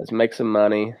make some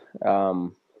money.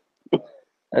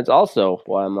 It's also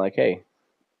why I'm like, hey,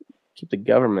 keep the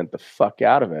government the fuck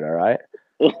out of it. All right,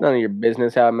 none of your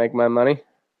business how I make my money.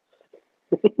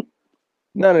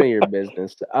 None of your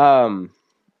business. I'm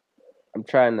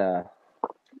trying to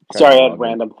Sorry, I had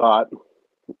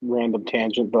random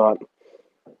tangent thought.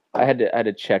 I had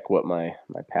to check what my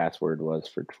password was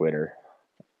for Twitter.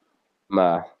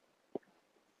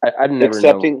 I've never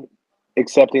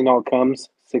accepting all comes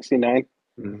 69.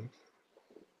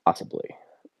 Possibly.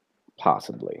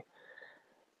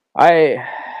 I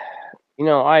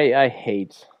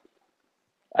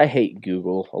hate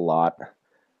Google a lot,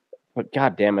 but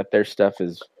god damn it, their stuff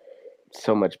is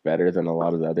so much better than a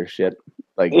lot of the other shit.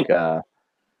 Like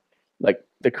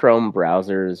the Chrome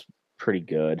browser is pretty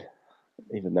good,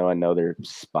 even though I know they're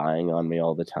spying on me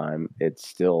all the time. It's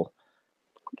still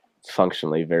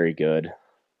functionally very good.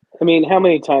 I mean, how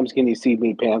many times can you see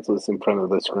me pantsless in front of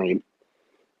the screen?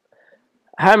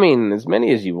 I mean, as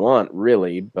many as you want,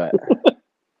 really, but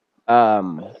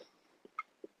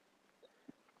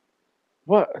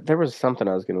what? There was something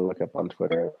I was going to look up on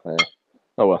Twitter.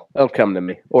 Oh well, it'll come to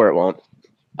me, or it won't.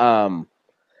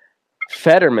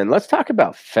 Fetterman. Let's talk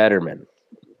about Fetterman.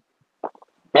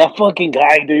 That fucking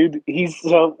guy, dude. He's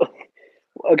so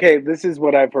okay. This is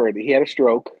what I've heard. He had a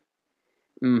stroke.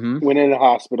 Went in the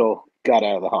hospital. Got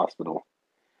out of the hospital.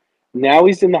 Now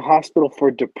he's in the hospital for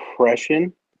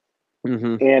depression,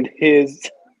 and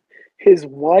his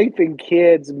wife and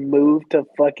kids moved to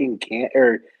fucking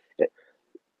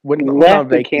went on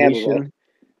vacation. Canada.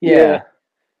 Yeah.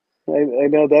 I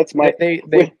know that's my.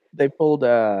 They pulled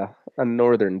a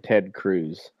northern Ted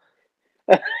Cruz.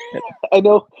 I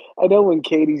know when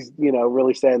Katie's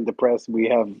really sad and depressed, we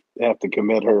have to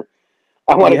commit her.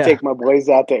 I want to take my boys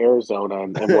out to Arizona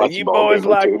and watch you boys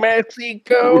like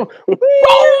Mexico.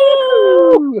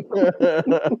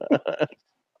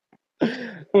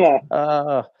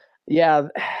 Yeah.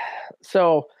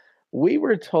 So we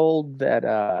were told that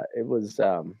it was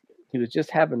he was just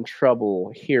having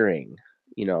trouble hearing.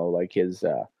 Like his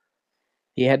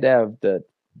he had to have the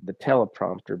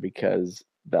teleprompter because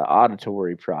the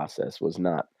auditory process was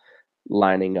not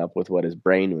lining up with what his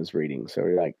brain was reading.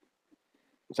 So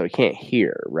so he can't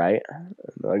hear, right?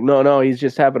 Like, no, he's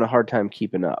just having a hard time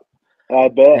keeping up. I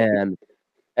bet.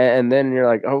 And then you're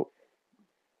like, oh,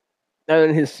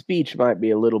 and his speech might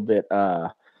be a little bit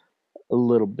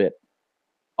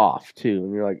off too.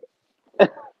 And you're like,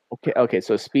 okay,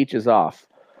 so speech is off.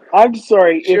 I'm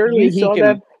sorry. Surely if you he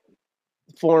can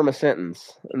form a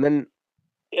sentence, and then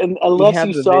unless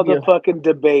you saw the fucking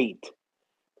debate,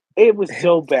 it was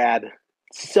so bad,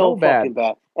 so fucking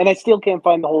bad, and I still can't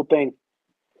find the whole thing.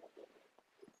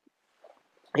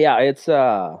 Yeah, it's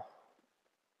on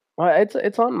my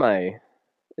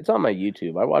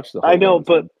YouTube. I watched the whole I know,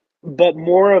 thing. but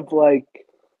more of like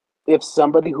if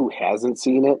somebody who hasn't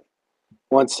seen it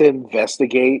wants to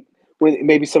investigate, when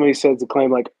maybe somebody says a claim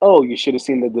like, "Oh, you should have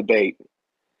seen the debate,"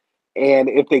 and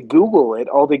if they Google it,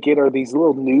 all they get are these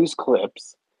little news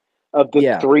clips of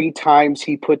the 3 times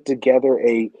he put together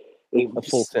a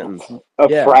full sentence,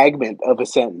 fragment of a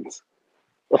sentence.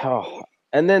 Oh.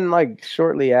 And then, like,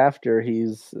 shortly after,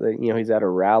 he's at a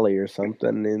rally or something,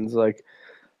 and he's like,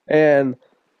 and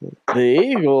the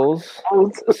Eagles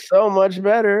so much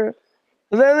better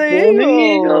than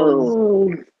the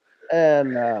Eagles.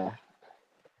 And,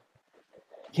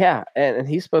 and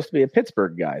he's supposed to be a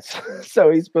Pittsburgh guy,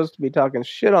 so he's supposed to be talking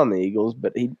shit on the Eagles,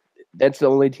 but that's the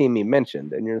only team he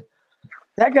mentioned, and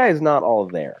that guy is not all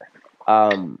there.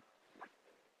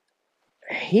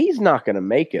 He's not going to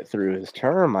make it through his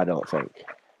term, I don't think.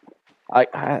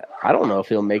 I don't know if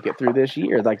he'll make it through this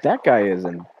year. Like, that guy is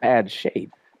in bad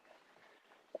shape.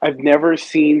 I've never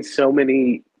seen so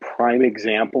many prime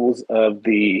examples of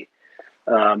the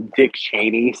Dick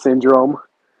Cheney syndrome.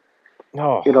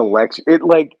 Oh. In election,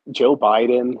 like Joe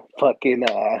Biden, fucking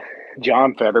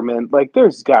John Fetterman. Like,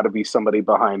 there's got to be somebody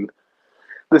behind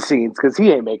the scenes because he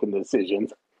ain't making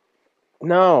decisions.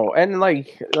 No, and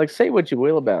like say what you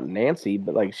will about Nancy,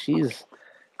 but like she's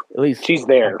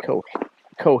there,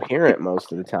 coherent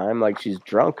most of the time. Like, she's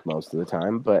drunk most of the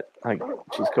time, but like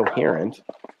she's coherent.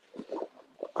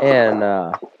 And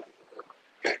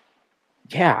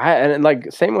and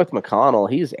like same with McConnell.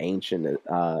 He's ancient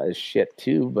as shit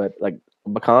too, but like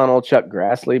McConnell, Chuck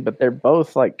Grassley, but they're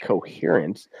both like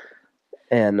coherent.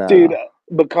 And dude,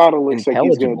 McConnell looks like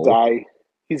he's gonna die.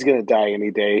 He's gonna die any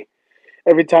day.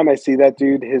 Every time I see that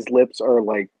dude, his lips are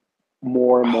like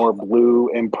more and more blue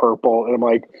and purple, and I'm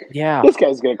like, this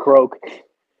guy's gonna croak.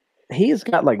 He's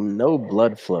got like no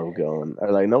blood flow going,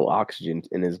 or like no oxygen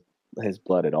in his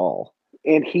blood at all.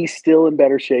 And he's still in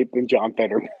better shape than John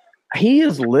Fetterman. He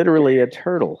is literally a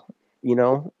turtle,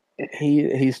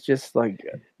 He's just like,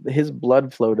 his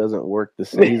blood flow doesn't work the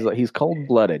same. He's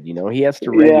cold-blooded, He has to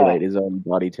regulate his own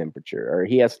body temperature, or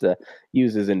he has to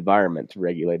use his environment to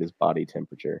regulate his body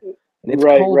temperature. And it's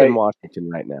cold in Washington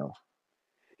right now.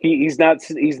 He's not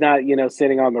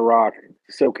sitting on the rock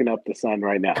soaking up the sun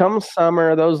right now. Come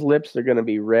summer, those lips are going to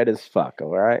be red as fuck. All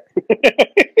right.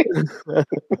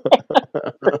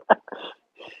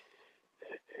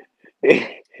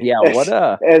 Yeah,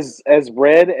 as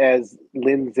red as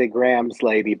Lindsey Graham's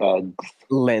ladybugs.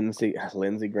 Lindsey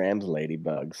Graham's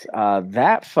ladybugs.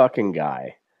 That fucking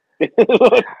guy.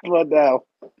 What now?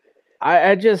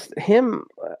 I just him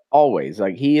always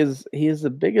like he is the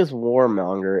biggest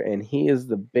warmonger and he is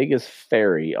the biggest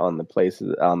fairy on the face of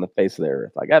the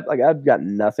earth. I've got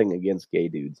nothing against gay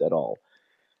dudes at all.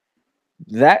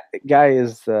 That guy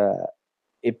is the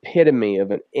epitome of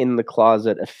an in the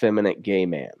closet effeminate gay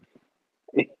man.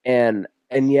 And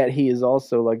yet he is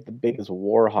also like the biggest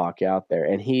war hawk out there,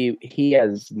 and he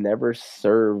has never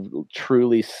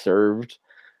truly served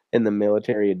in the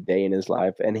military a day in his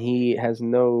life, and he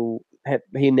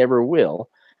never will,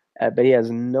 but he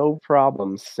has no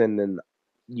problem sending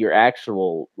your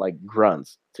actual like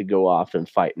grunts to go off and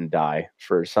fight and die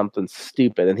for something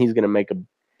stupid, and he's going to make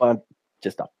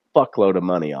just a fuckload of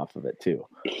money off of it too.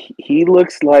 He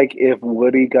looks like if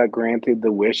Woody got granted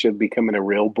the wish of becoming a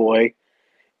real boy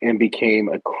and became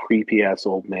a creepy ass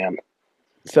old man.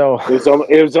 So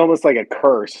it was almost like a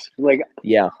curse. Like,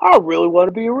 yeah, I really want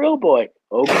to be a real boy.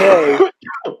 Okay.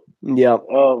 Yeah.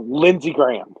 Lindsey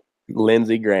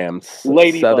Graham,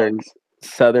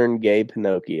 Southern gay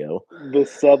Pinocchio, the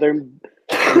Southern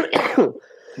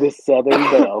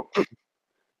Belle.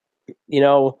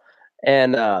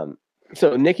 And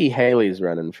so Nikki Haley's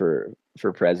running for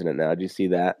president now. Did you see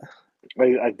that?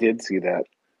 I did see that.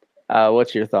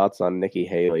 What's your thoughts on Nikki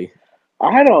Haley?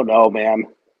 I don't know, man.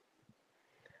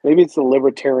 Maybe it's the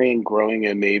libertarian growing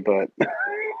in me, but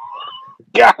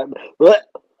God.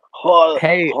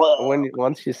 Hey,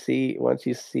 once you see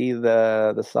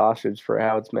the sausage for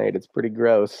how it's made, it's pretty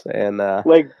gross. And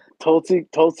like Tulsi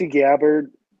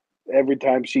Gabbard, every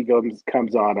time she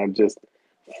comes on, I'm just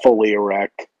fully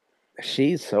erect.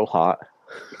 She's so hot.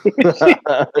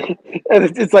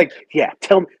 And it's like, yeah,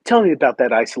 tell me about that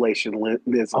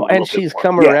isolationism. Oh, and she's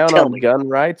come around on gun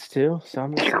rights too. So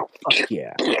I'm just like, fuck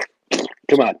yeah.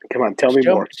 Come on, tell me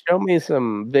more. Show me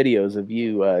some videos of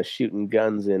you shooting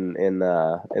guns in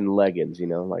leggings.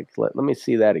 Let me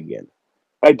see that again.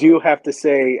 I do have to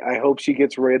say, I hope she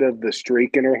gets rid of the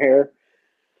streak in her hair.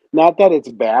 Not that it's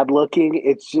bad looking;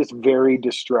 it's just very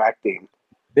distracting.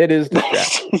 It is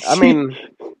distracting. I mean,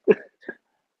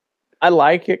 I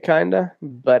like it kinda,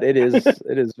 but it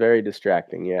is very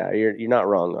distracting. Yeah, you're not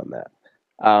wrong on that.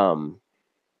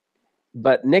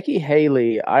 But Nikki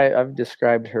Haley, I've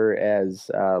described her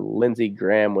as Lindsey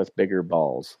Graham with bigger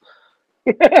balls.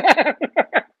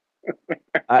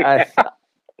 I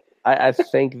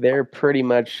think they're pretty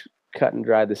much cut and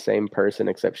dry the same person,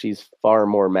 except she's far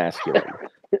more masculine.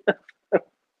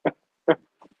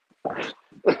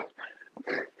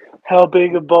 How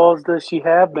big of balls does she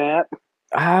have, Matt?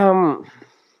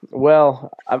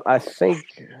 Well, I think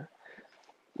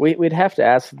we'd have to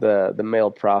ask the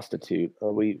male prostitute.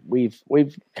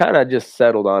 We've kind of just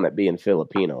settled on it being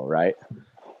Filipino, right?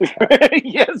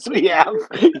 Yes, we have.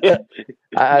 Yeah.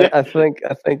 I think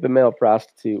the male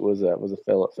prostitute was a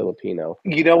Filipino.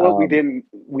 You know what?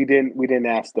 We didn't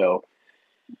ask though.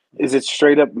 Is it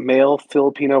straight up male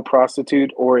Filipino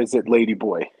prostitute or is it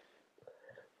ladyboy?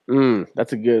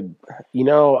 That's a good.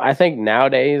 I think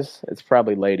nowadays it's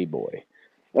probably ladyboy.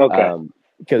 Okay.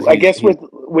 Because I guess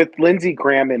with Lindsey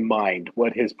Graham in mind,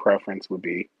 what his preference would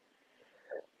be.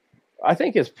 I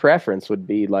think his preference would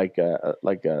be like a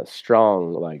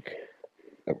strong, like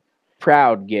a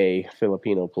proud gay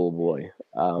Filipino pool boy.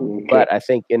 Okay. But I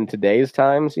think in today's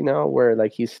times, where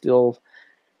like he's still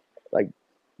like,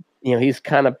 he's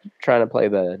kind of trying to play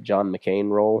the John McCain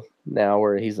role now,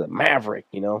 where he's a maverick.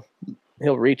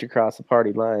 He'll reach across the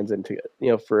party lines, and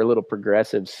for a little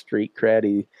progressive street cred,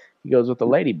 he goes with the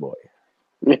lady boy.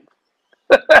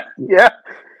 Yeah.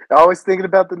 Always thinking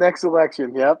about the next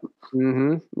election. Yep.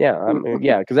 Mm-hmm. Yeah.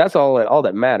 Yeah. Because that's all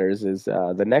that matters is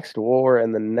the next war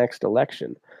and the next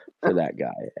election for that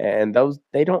guy. And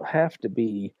they don't have to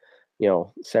be,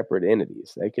 separate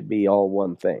entities. They could be all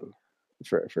one thing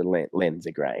for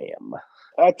Lindsey Graham.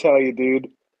 I tell you, dude.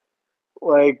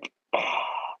 Like,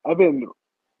 I've been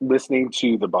listening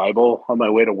to the Bible on my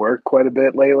way to work quite a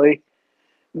bit lately.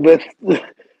 The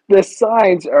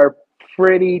signs are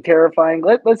pretty terrifying.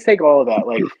 Let's take all of that.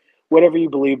 Like, whatever you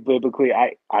believe biblically,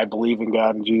 I believe in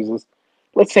God and Jesus.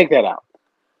 Let's take that out.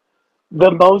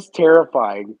 The most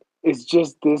terrifying is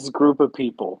just this group of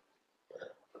people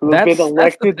who have been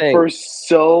elected for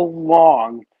so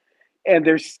long, and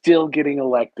they're still getting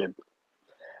elected.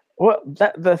 Well,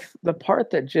 the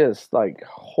part that just like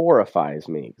horrifies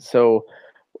me. So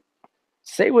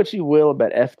say what you will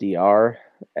about FDR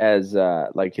as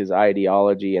like his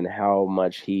ideology and how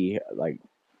much he like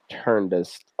turned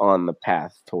us on the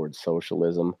path towards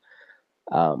socialism.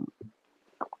 That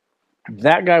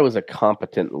guy was a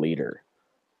competent leader.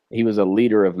 He was a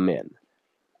leader of men.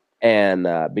 And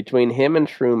between him and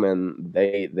Truman,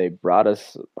 they brought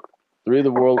us through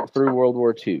World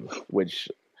War II, which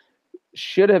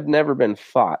should have never been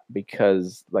fought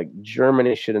because like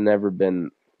Germany should have never been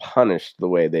punished the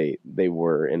way they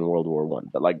were in World War I.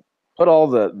 But like put all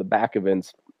the back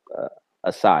events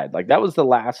aside, like that was the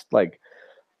last like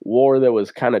war that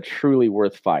was kind of truly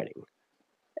worth fighting.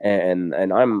 And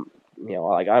I'm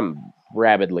I'm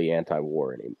rabidly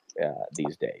anti-war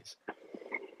these days.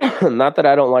 Not that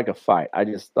I don't like a fight. I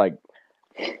just like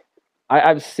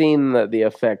I've seen the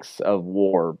effects of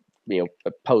war,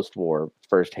 post-war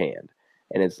firsthand,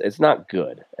 and it's not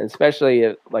good. And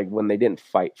especially like when they didn't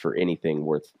fight for anything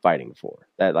worth fighting for.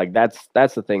 That's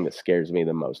the thing that scares me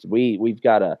the most. We've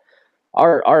got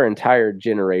our entire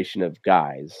generation of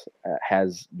guys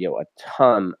has a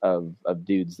ton of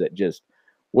dudes that just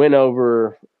went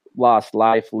over, lost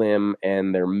life, limb,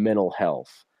 and their mental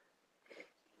health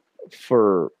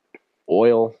for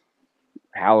oil,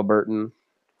 Halliburton,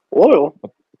 oil.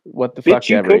 What the fuck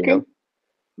you ever? Cooking?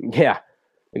 Yeah,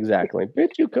 exactly.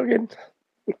 Bitch, you cooking?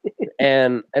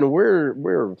 and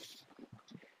we're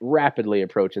rapidly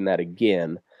approaching that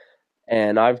again.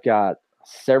 And I've got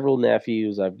several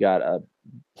nephews. I've got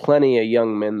plenty of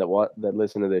young men that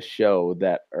listen to this show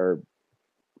that are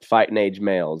fighting age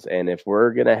males. And if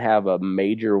we're gonna have a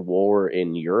major war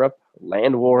in Europe,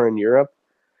 land war in Europe,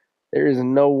 there is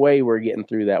no way we're getting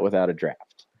through that without a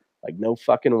draft. Like, no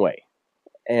fucking way.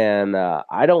 And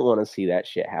I don't want to see that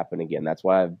shit happen again. That's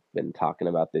why I've been talking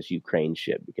about this Ukraine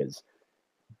shit, because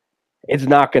it's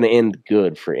not going to end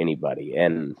good for anybody.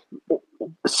 And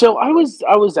so I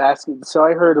was asking. So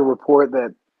I heard a report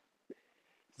that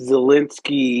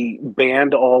Zelensky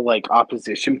banned all like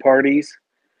opposition parties.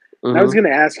 And I was going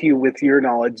to ask you, with your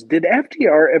knowledge, did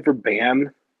FDR ever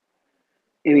ban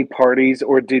any parties,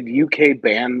 or did UK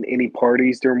ban any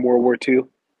parties during World War II?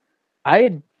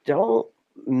 I don't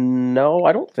know.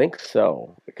 I don't think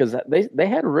so, because they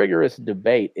had rigorous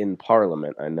debate in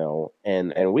Parliament, I know,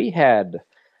 and we had.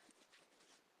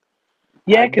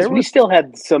 Yeah, because we still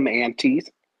had some antis.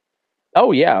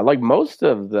 Oh yeah, like most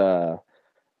of the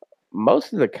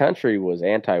country was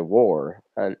anti-war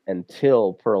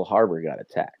until Pearl Harbor got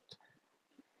attacked.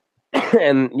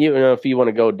 And if you want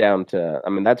to go down to, I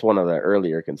mean, that's one of the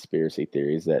earlier conspiracy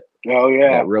theories that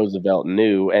that Roosevelt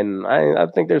knew, and I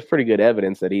think there's pretty good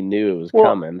evidence that he knew it was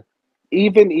coming.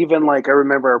 Even like I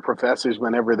remember our professors,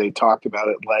 whenever they talked about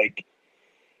it, like,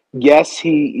 yes,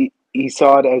 he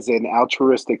saw it as an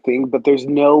altruistic thing, but there's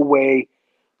no way,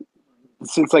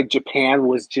 since like Japan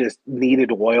was just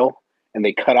needed oil and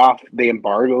they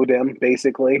embargoed them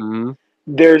basically. Mm-hmm.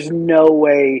 There's no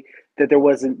way that there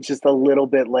wasn't just a little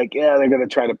bit like, yeah, they're going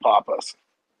to try to pop us.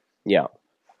 Yeah.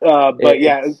 But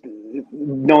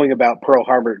knowing about Pearl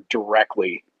Harbor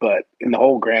directly, but in the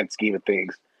whole grand scheme of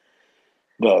things,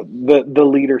 the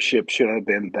leadership shouldn't have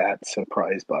been that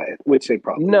surprised by it, which they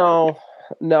probably weren't.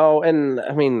 And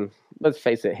I mean, let's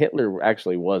face it, Hitler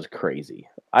actually was crazy.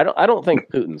 I don't think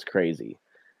Putin's crazy.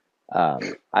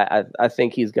 I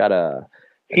think he's got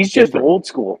he's just old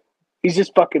school. He's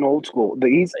just fucking old school.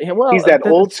 He's that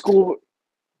old school.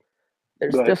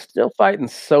 They're still fighting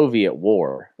Soviet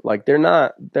war. Like they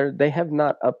have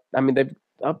not they've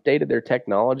updated their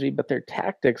technology, but their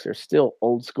tactics are still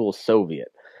old school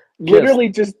Soviet. Literally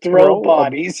just throw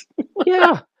bodies.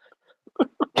 Yeah.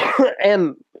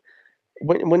 And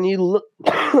when you look,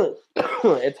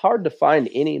 it's hard to find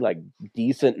any like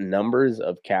decent numbers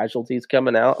of casualties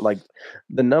coming out. Like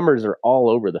the numbers are all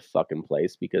over the fucking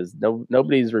place because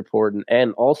nobody's reporting.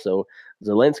 And also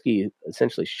Zelensky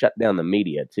essentially shut down the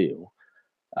media too.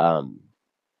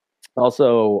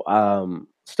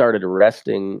 Started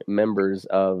arresting members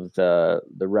of the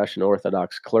Russian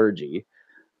Orthodox clergy,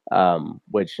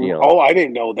 which I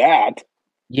didn't know that.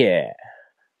 Yeah.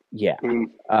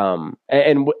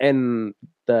 And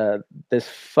this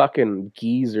fucking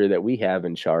geezer that we have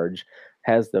in charge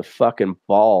has the fucking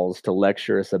balls to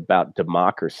lecture us about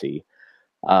democracy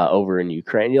over in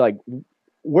Ukraine. You're like,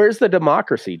 where's the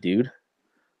democracy, dude?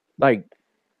 Like,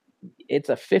 it's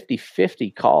a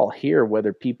 50-50 call here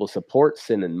whether people support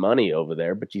sending money over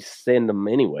there, but you send them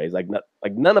anyways. Like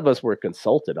none of us were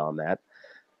consulted on that.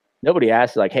 Nobody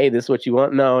asked like, hey, this is what you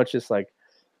want? No, it's just like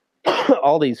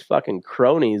all these fucking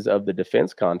cronies of the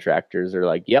defense contractors are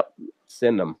like, yep,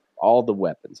 send them all the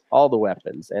weapons.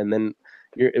 And then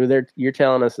you're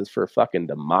telling us it's for fucking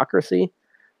democracy.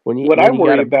 What I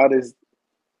worry about is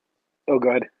Oh,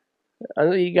 good. I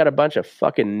know you got a bunch of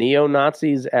fucking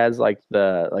neo-Nazis as like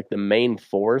the main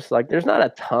force. Like, there's not a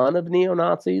ton of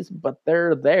neo-Nazis, but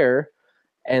they're there,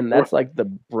 and that's like the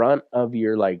brunt of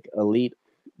your like elite,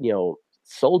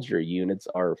 soldier units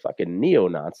are fucking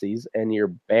neo-Nazis, and you're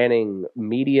banning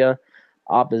media,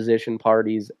 opposition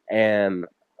parties, and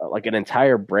like an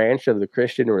entire branch of the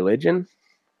Christian religion.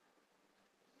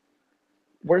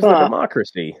 Where's the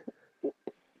democracy?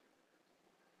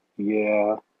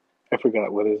 Yeah, I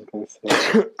forgot what I was going to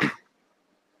say.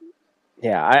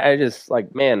 Yeah, I just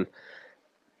like, man,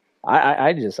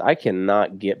 I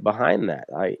cannot get behind that.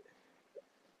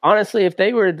 Honestly, if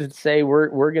they were to say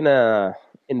we're gonna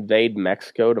invade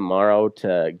Mexico tomorrow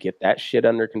to get that shit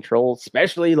under control,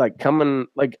 especially like coming,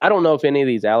 like, I don't know if any of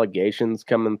these allegations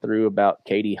coming through about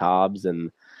Katie Hobbs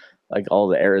and like all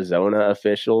the Arizona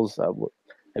officials.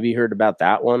 Have you heard about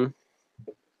that one?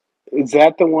 Is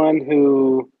that the one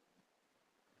who?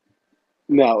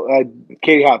 No,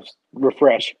 Katie Hobbs.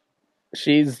 Refresh.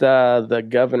 She's the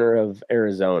governor of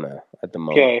Arizona at the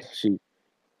moment. Okay. She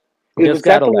just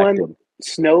got elected.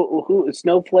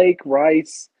 Snowflake,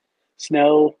 Rice,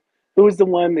 Snow. Who was the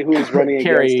one who was running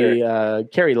against her?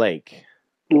 Carrie Lake.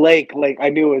 Lake. I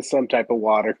knew it was some type of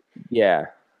water. Yeah.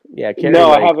 Carrie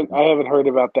no, Lake. I haven't heard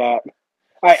about that.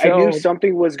 I knew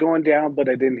something was going down, but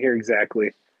I didn't hear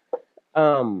exactly.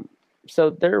 So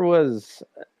there was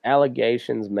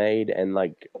allegations made and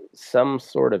like some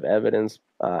sort of evidence,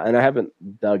 and I haven't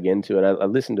dug into it. I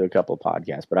listened to a couple of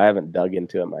podcasts, but I haven't dug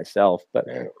into it myself. But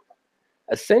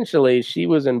essentially, she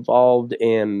was involved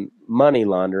in money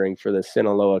laundering for the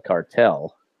Sinaloa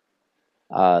cartel.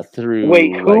 Through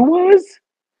who was?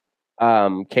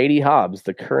 Katie Hobbs,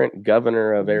 the current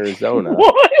governor of Arizona.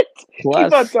 What? Plus,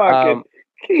 keep on talking.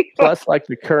 Plus, like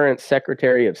the current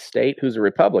Secretary of State, who's a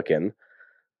Republican.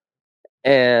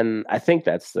 And I think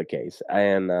that's the case.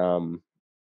 And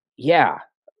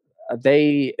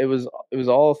it was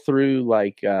all through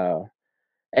like and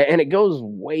it goes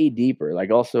way deeper. Like,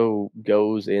 also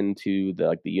goes into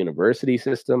the university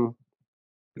system,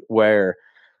 where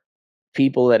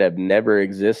people that have never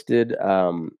existed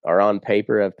are on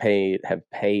paper have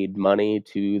paid money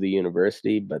to the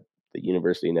university, but the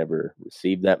university never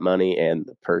received that money, and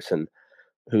the person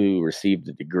who received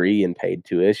the degree and paid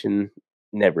tuition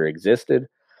never existed.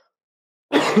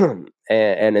 and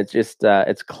it's just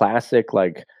it's classic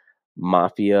like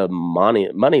mafia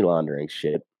money laundering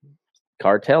shit,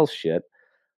 cartel shit,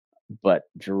 but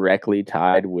directly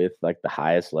tied with like the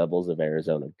highest levels of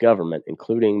Arizona government,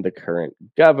 including the current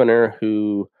governor,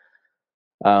 who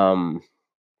there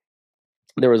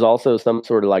was also some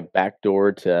sort of like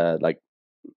backdoor to like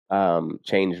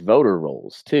change voter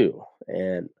rolls too.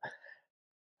 And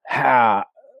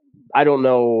I don't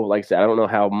know, like I said, I don't know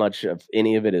how much of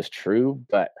any of it is true,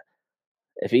 but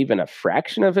if even a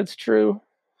fraction of it's true,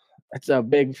 it's a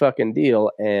big fucking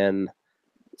deal. And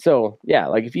so, yeah,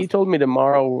 like if you told me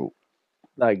tomorrow,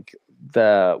 like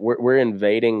we're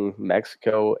invading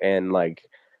Mexico and like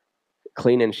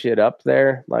cleaning shit up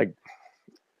there, like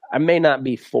I may not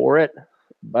be for it,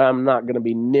 but I'm not going to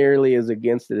be nearly as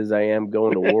against it as I am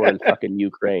going to war in fucking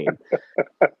Ukraine.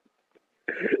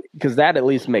 Because that at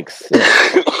least makes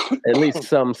sense. At least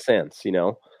some sense,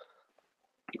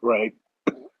 Right.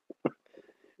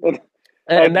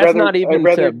 And that's not even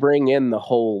to bring in the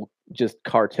whole just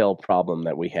cartel problem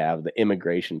that we have, the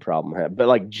immigration problem, but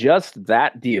like just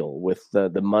that deal with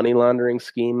the money laundering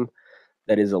scheme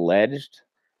that is alleged,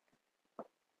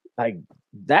 like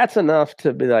that's enough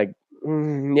to be like,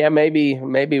 yeah, maybe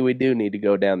we do need to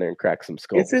go down there and crack some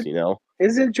skulls.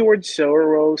 Isn't George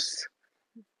Soros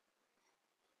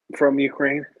from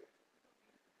Ukraine?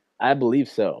 I believe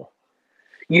so.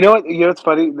 You know what? It's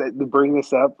funny that to bring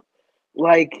this up.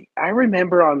 Like, I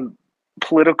remember on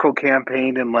political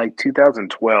campaign in like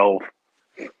 2012.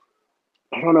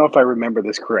 I don't know if I remember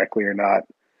this correctly or not,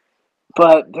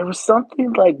 but there was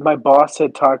something like my boss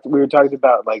had talked. We were talking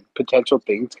about like potential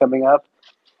things coming up,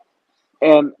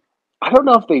 and I don't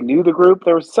know if they knew the group.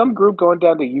 There was some group going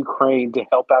down to Ukraine to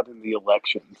help out in the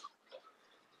elections.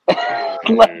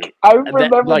 Like, I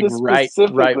remember this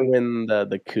specifically. Right when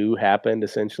the coup happened,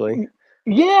 essentially.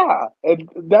 Yeah, and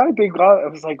that I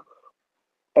was like,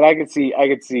 and I could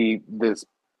see this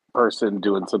person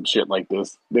doing some shit like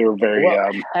this. They were very.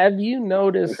 Have you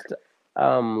noticed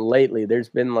lately? There's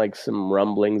been like some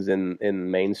rumblings in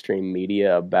mainstream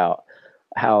media about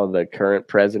how the current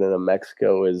president of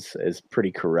Mexico is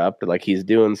pretty corrupt. Like, he's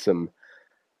doing some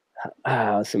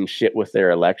shit with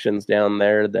their elections down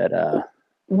there that.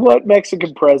 What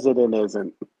Mexican president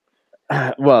isn't?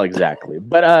 Well, exactly,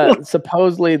 but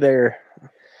supposedly they're.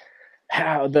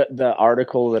 how the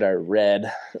article that I read,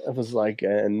 it was like,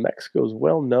 and Mexico's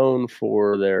well known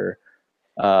for their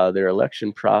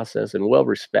election process and well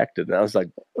respected. And I was like,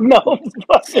 no,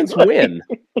 since when?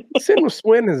 Since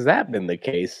when has that been the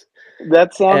case?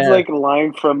 That sounds like a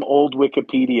line from old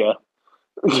Wikipedia.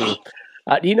 Do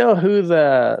you know who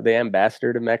the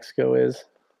ambassador to Mexico is?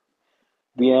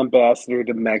 The ambassador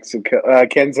to Mexico,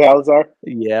 Ken Salazar?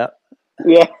 Yeah.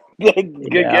 Yeah.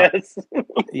 Good guess.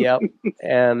 Yep.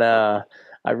 And I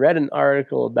read an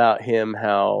article about him,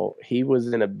 how he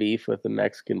was in a beef with the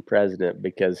Mexican president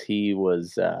because he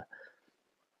was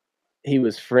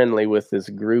friendly with this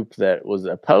group that was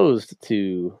opposed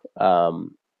to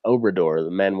Obrador, the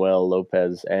Manuel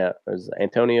Lopez,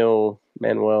 Antonio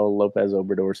Manuel Lopez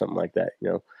Obrador, something like that. You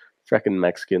know, freaking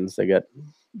Mexicans, they got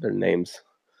their names.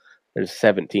 There's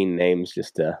 17 names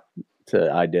just to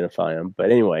identify them.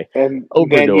 But anyway, and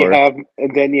Obrador.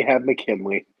 then you have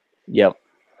McKinley. Yep.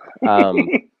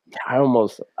 I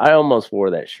almost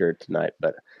wore that shirt tonight,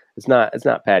 but it's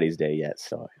not Patty's Day yet,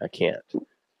 so I can't.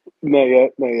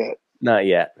 Not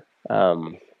yet. Have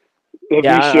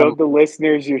you showed the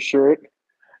listeners your shirt?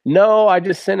 No, I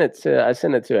just sent it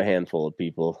to a handful of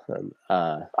people.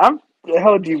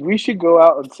 We should go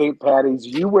out on St. Patty's.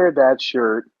 You wear that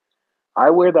shirt. I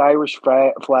wear the Irish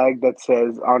flag that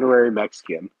says honorary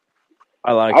Mexican.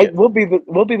 I like it. We'll be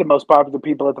the most popular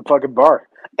people at the fucking bar,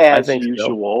 as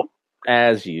usual. So.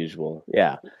 As usual,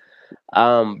 yeah.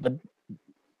 But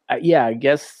I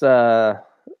guess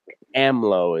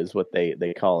AMLO is what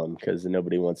they call him because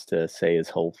nobody wants to say his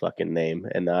whole fucking name,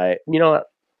 and I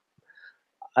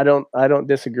don't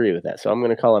disagree with that, so I'm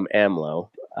going to call him AMLO.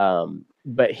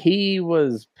 But he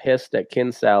was pissed at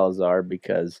Ken Salazar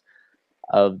because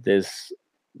of this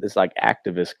like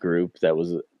activist group that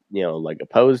was like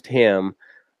opposed him,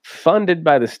 funded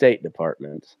by the State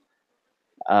Department,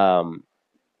 and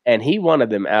he wanted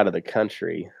them out of the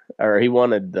country, or he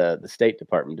wanted the State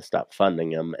Department to stop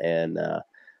funding him, and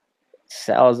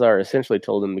Salazar essentially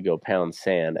told him to go pound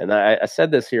sand. And I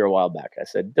said this here a while back. I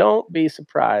said, don't be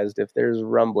surprised if there's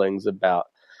rumblings about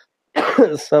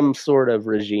some sort of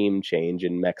regime change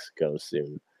in Mexico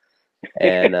soon.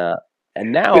 And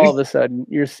now all of a sudden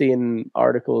you're seeing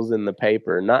articles in the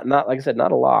paper. Not like I said,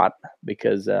 not a lot,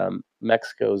 because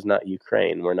Mexico's not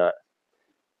Ukraine. We're not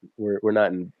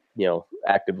in,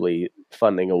 actively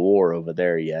funding a war over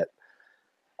there yet.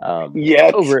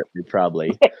 Overtly,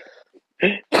 probably.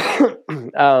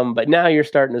 But now you're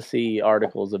starting to see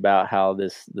articles about how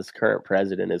this current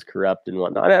president is corrupt and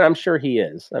whatnot. And I'm sure he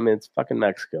is. I mean, it's fucking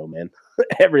Mexico, man.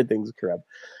 Everything's corrupt.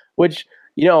 Which,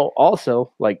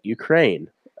 also like Ukraine.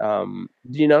 Did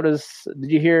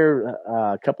you hear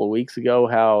a couple of weeks ago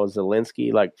how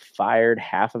Zelensky fired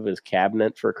half of his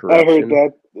cabinet for corruption? I heard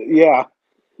that. Yeah.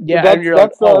 Yeah.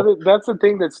 That's the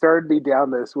thing that started me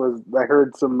down this was I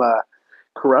heard some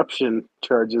corruption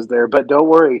charges there, but don't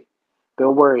worry.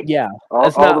 Yeah.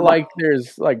 It's not like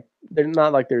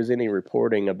there's any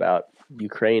reporting about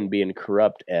Ukraine being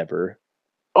corrupt ever.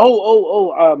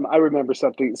 I remember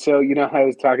something. So how I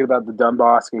was talking about the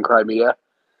Donbass and Crimea?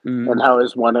 Mm-hmm. And how I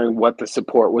was wondering what the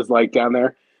support was like down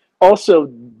there. Also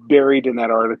buried in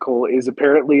that article is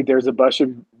apparently there's a bunch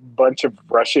of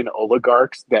Russian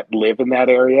oligarchs that live in that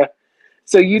area.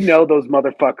 So those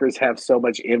motherfuckers have so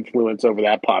much influence over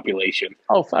that population.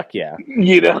 Oh, fuck yeah.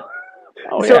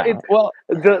 Oh, so yeah.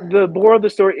 The moral of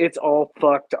the story, it's all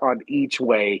fucked on each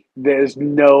way. There's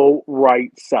no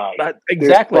right side.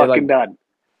 Exactly. There's fucking none.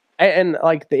 And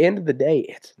at the end of the day,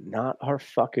 it's not our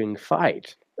fucking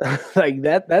fight.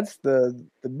 That's the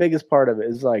biggest part of it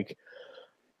is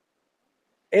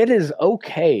it is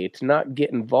okay to not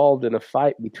get involved in a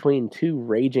fight between two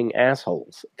raging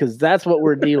assholes, because that's what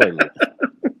we're dealing with.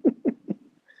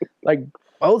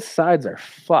 Both sides are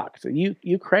fucked.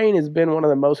 Ukraine has been one of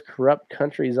the most corrupt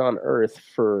countries on earth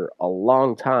for a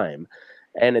long time.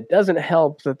 And it doesn't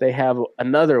help that they have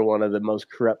another one of the most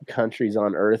corrupt countries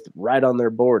on earth right on their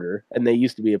border, and they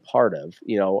used to be a part of,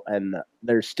 and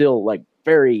they're still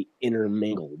very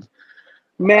intermingled.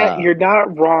 Matt, you're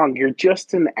not wrong. You're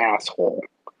just an asshole.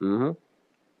 Mm-hmm.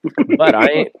 But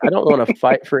I don't want to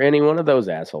fight for any one of those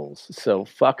assholes. So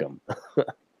fuck them.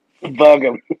 Bug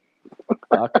them.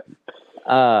 Fuck them.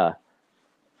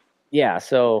 Yeah.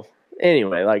 So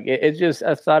anyway, it just,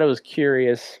 I thought it was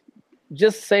curious.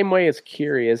 Just the same way it's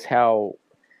curious how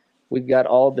we've got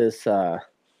all this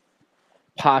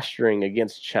posturing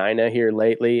against China here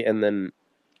lately, and then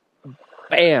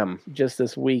bam, just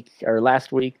this week or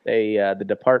last week, the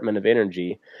Department of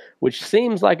Energy, which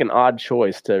seems like an odd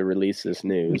choice to release this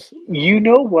news. You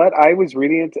know what? I was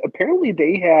reading it. Apparently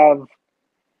they have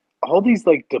all these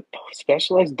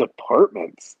specialized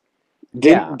departments.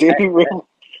 Didn't really.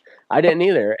 I didn't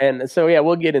either. And so, yeah,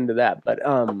 we'll get into that. But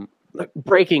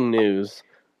breaking news.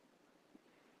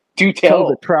 Do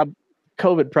tell.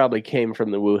 COVID probably came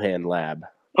from the Wuhan lab.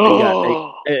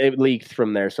 It leaked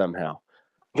from there somehow.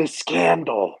 The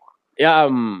scandal. Yeah,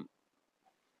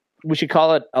 we should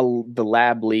call it the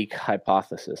lab leak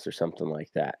hypothesis or something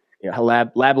like that. Yeah,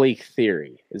 lab leak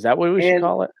theory. Is that what we should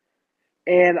call it?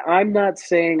 And I'm not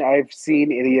saying I've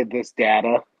seen any of this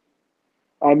data.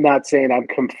 I'm not saying I'm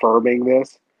confirming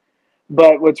this.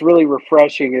 But what's really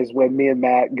refreshing is when me and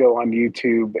Matt go on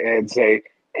YouTube and say,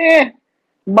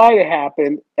 might have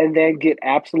happened, and then get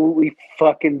absolutely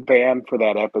fucking banned for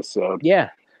that episode. Yeah.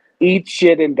 Eat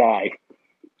shit and die.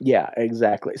 Yeah,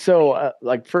 exactly. So,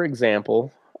 like, for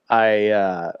example,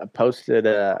 I posted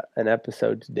an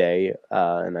episode today,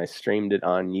 and I streamed it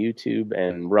on YouTube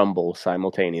and Rumble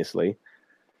simultaneously.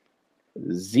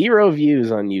 0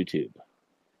 views on YouTube.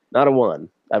 Not a one.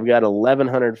 I've got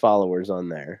 1,100 followers on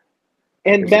there.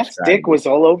 And Matt's dick was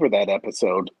all over that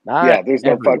episode. Yeah, there's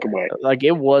no fucking way. Like,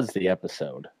 it was the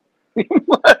episode. It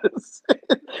was.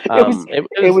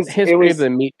 It was history of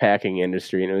the meat packing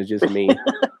industry, and it was just me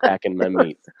packing my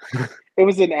meat. It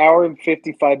was an hour and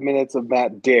 55 minutes of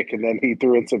Matt dick, and then he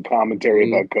threw in some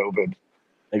commentary about COVID.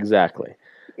 Exactly.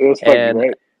 It was fucking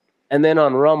great. And then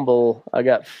on Rumble, I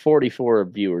got 44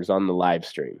 viewers on the live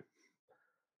stream.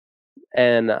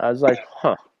 And I was like,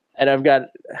 huh. And I've got,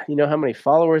 you know how many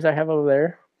followers I have over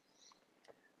there?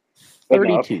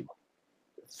 32. Enough.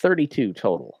 32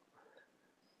 total.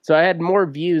 So I had more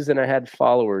views than I had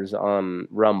followers on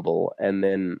Rumble. And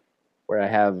then where I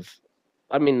have,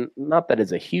 I mean, not that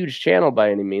it's a huge channel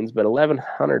by any means, but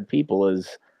 1,100 people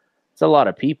it's a lot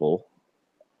of people.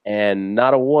 And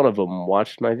not a one of them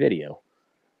watched my video.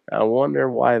 I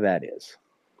wonder why that is.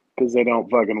 Because they don't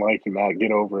fucking like you, Matt.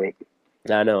 Get over it.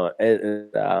 I know.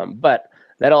 But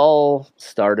that all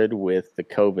started with the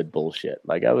COVID bullshit.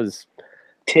 Like, I was...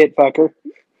 Tit fucker.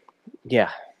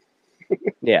 Yeah.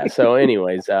 Yeah, so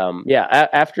anyways,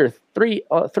 after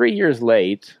 3 years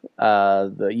late,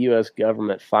 the U.S.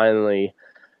 government finally...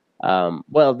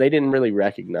 they didn't really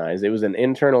recognize. It was an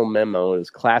internal memo. It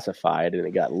was classified, and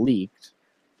it got leaked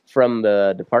from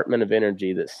the Department of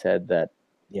Energy that said that,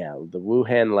 the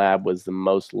Wuhan lab was the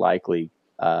most likely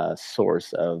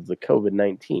source of the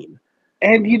COVID-19.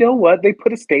 And you know what? They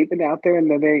put a statement out there, and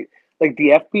then the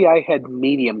FBI had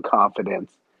medium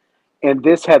confidence, and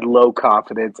this had low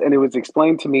confidence. And it was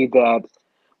explained to me that,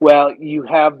 you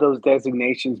have those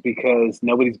designations because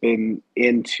nobody's been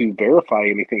in to verify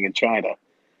anything in China.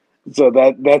 So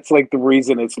that's like the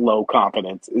reason it's low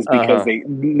confidence is because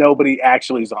nobody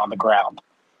actually is on the ground.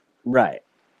 Right.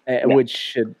 Which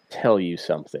should tell you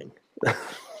something.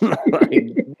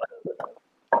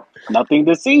 Nothing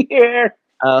to see here.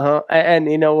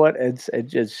 And you know what? It's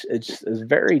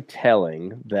very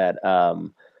telling that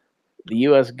the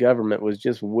U.S. government was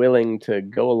just willing to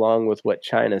go along with what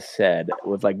China said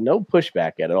with like no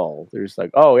pushback at all. There's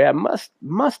like, oh yeah, must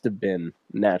have been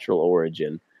natural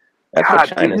origin. That's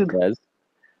what China says.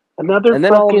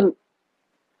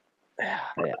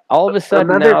 All of a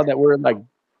sudden now that we're like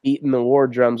beating the war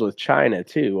drums with China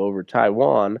too over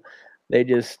Taiwan, they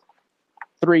just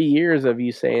 3 years of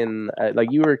you saying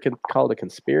like you were called a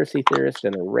conspiracy theorist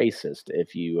and a racist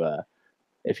if you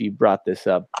brought this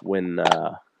up when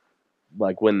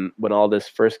all this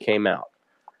first came out,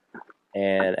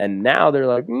 and now they're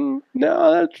like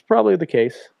no, that's probably the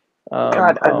case.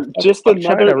 Just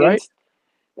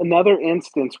another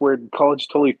instance where college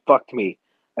totally fucked me.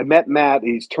 I met Matt.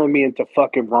 He's turned me into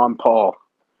fucking Ron Paul.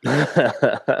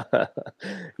 You're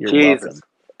Jesus.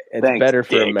 Welcome. It's better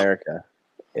for America.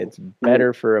 It's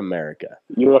better for America.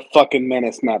 You're a fucking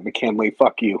menace, Matt McKinley.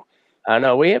 Fuck you. I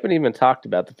know. We haven't even talked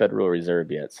about the Federal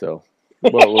Reserve yet, so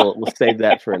we'll save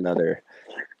that for another.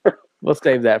 We'll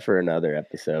save that for another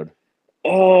episode.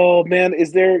 Oh man,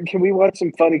 can we watch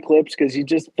some funny clips? Because you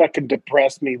just fucking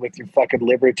depressed me with your fucking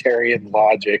libertarian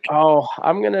logic. Oh,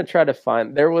 I'm gonna try to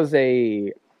find. There was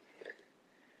I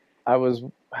was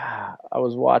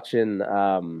watching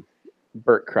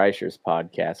Bert Kreischer's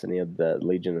podcast, and he had the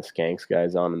Legion of Skanks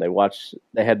guys on, and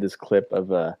they had this clip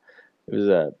of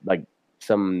like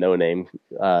some no-name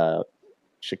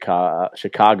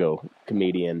Chicago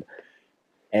comedian,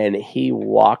 and he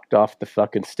walked off the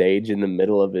fucking stage in the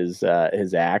middle of his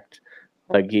act.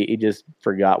 Like he just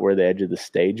forgot where the edge of the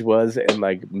stage was, and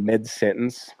like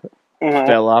mid-sentence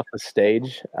fell off the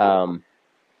stage.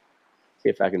 See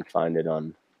if I can find it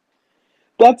on.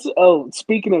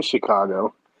 Speaking of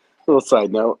Chicago, little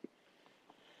side note.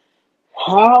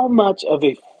 How much of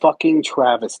a fucking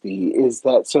travesty is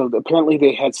that? So apparently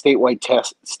they had statewide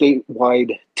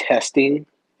testing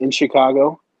in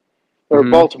Chicago or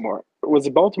Baltimore. Was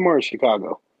it Baltimore or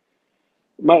Chicago?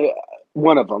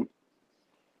 One of them.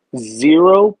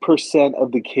 0%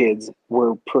 of the kids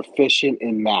were proficient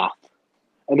in math.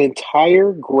 An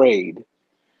entire grade.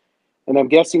 And I'm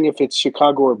guessing if it's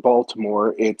Chicago or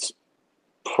Baltimore, it's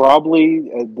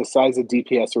probably the size of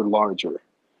DPS or larger.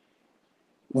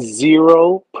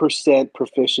 0%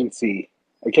 proficiency.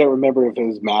 I can't remember if it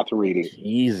was math or reading.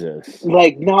 Jesus.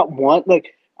 Like, not one.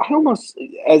 Like, I almost,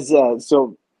 as a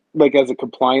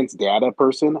compliance data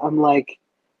person, I'm like,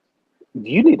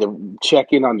 you need to check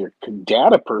in on your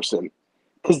data person.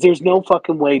 Because there's no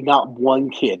fucking way, not one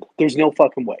kid. There's no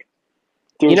fucking way.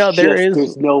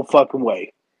 There's no fucking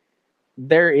way.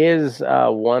 There is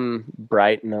one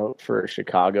bright note for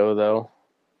Chicago, though.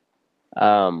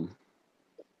 The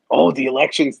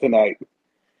election's tonight.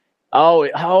 Oh,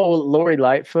 Lori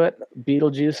Lightfoot,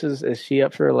 Beetlejuice is she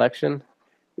up for election?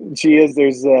 She is.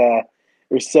 There's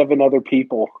 7 other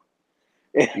people.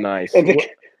 Nice. And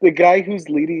the guy who's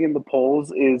leading in the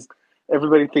polls is,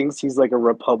 everybody thinks he's like a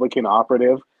Republican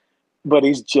operative, but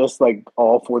he's just like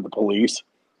all for the police.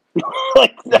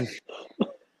 Like that.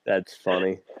 That's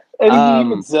funny. And he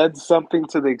even said something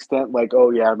to the extent like, "Oh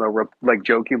yeah,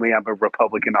 jokingly, I'm a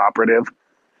Republican operative,"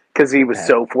 because he was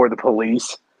so for the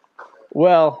police.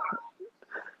 Well,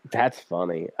 that's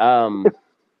funny.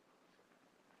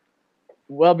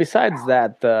 Well, besides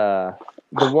that, the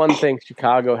one thing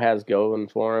Chicago has going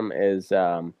for him is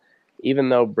even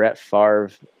though Brett Favre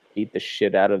beat the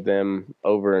shit out of them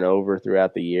over and over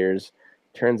throughout the years,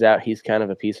 turns out he's kind of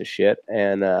a piece of shit,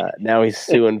 and now he's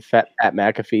suing Pat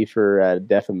McAfee for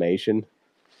defamation.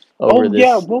 What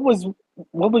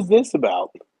was this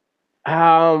about?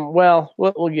 Well,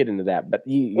 we'll get into that, but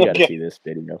you got to see this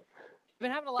video.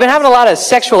 Been having a lot of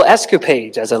sexual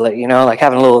escapades as of late, like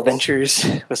having little adventures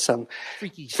with some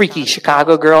freaky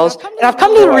Chicago girls. And I've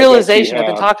come to the realization, I've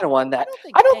been talking to one, that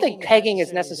I don't think pegging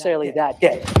is necessarily that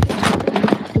gay.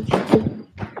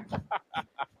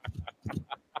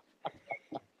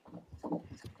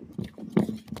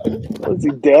 Was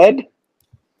he dead?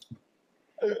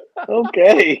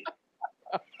 Okay.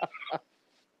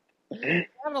 Been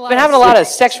having a lot of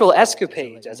sexual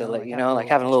escapades as of late, like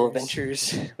having little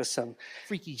adventures with some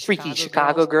freaky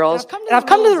Chicago girls. And I've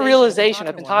come to the realization,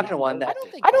 I've been talking to one, that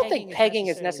I don't think pegging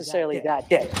is necessarily that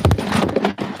gay.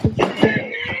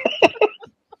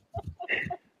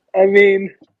 I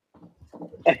mean,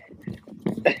 I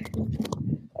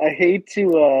hate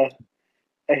to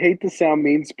sound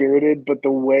mean-spirited, but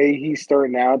the way he's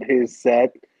starting out his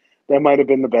set, that might have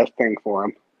been the best thing for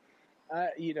him.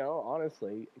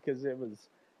 Honestly, because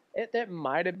that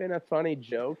might have been a funny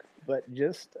joke, but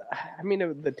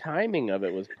the timing of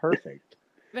it was perfect.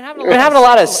 Been having a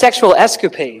lot of sexual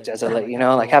escapades as of late,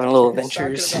 like having little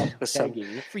adventures with some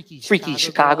freaky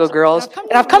Chicago girls.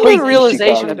 And I've come to the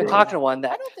realization, I've been talking to one,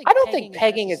 that I don't think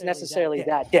pegging is necessarily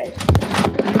that gay.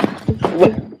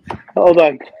 Hold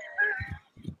on.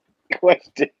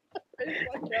 Question.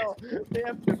 They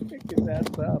have to pick his ass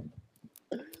up.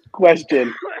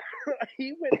 Question.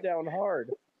 He went down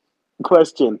hard.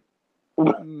 Question.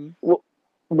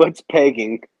 What's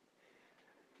pegging?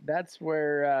 That's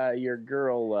where your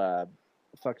girl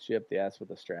fucks you up the ass with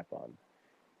a strap on.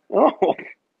 Oh.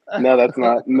 No, that's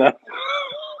not. No.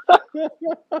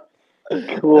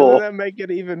 Cool. Doesn't that make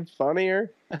it even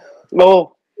funnier?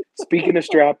 Oh, speaking of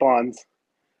strap-ons,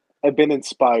 I've been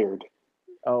inspired.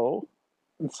 Oh.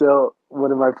 So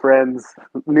one of my friends,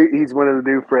 he's one of the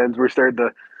new friends, we're starting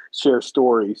to share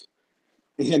stories.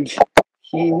 And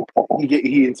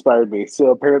he inspired me. So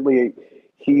apparently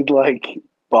he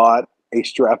bought a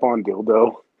strap-on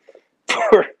dildo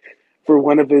for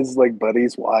one of his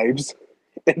buddies' wives.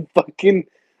 And fucking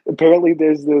apparently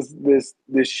there's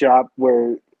this shop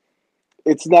where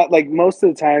it's not most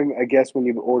of the time, I guess when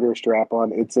you order a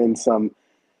strap-on, it's in some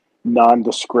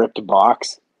nondescript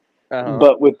box. Uh-huh.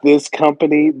 But with this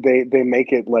company, they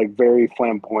make it very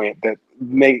flamboyant that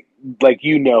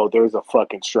there's a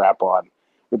fucking strap on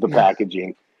with the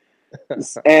packaging.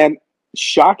 And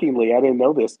shockingly, I didn't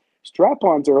know this,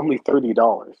 strap-ons are only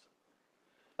 $30.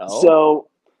 Oh. So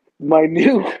my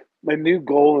new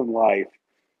goal in life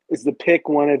is to pick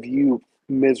one of you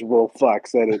miserable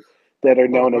fucks that are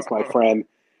known as my friend,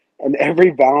 and every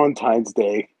Valentine's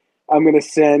Day I'm gonna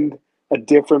send a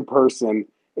different person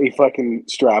a fucking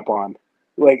strap-on.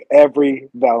 Every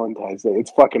Valentine's Day.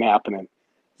 It's fucking happening.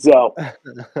 So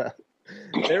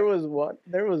there was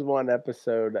one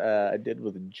episode I did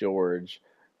with George,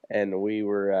 and we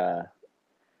were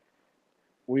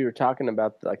talking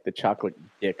about the chocolate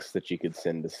dicks that you could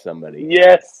send to somebody.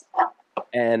 Yes.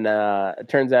 And it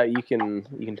turns out you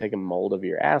can take a mold of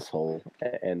your asshole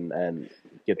and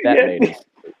get that made as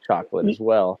chocolate as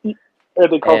well. Are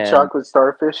they called chocolate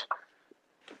starfish?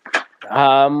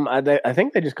 I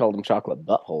think they just called them chocolate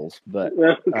buttholes, but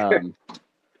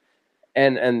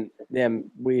and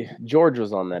George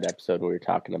was on that episode when we were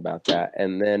talking about that,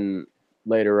 and then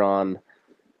later on,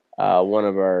 one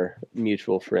of our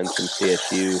mutual friends from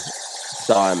CSU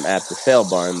saw him at the sale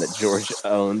barn that George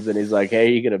owns, and he's like, "Hey, are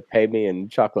you gonna pay me in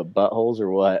chocolate buttholes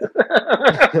or what?"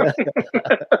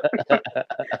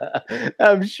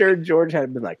 I'm sure George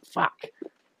had been like, "Fuck,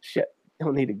 shit, I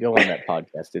don't need to go on that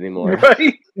podcast anymore."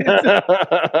 Right?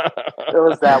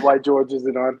 Was that why George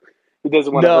isn't on? He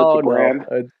doesn't want to hurt the brand.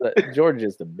 No, George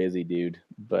is the busy dude,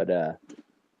 but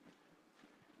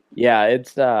yeah,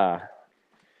 it's.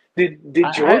 Did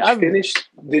George finish?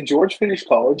 Did George finish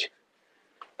college?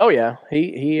 Oh yeah,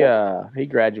 he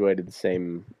graduated the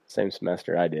same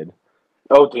semester I did.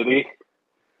 Oh, did he?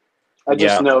 I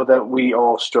just know that we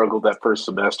all struggled that first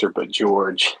semester, but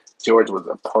George was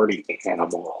a party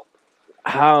animal.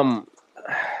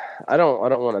 I don't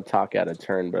want to talk out of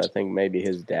turn, but I think maybe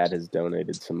his dad has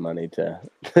donated some money to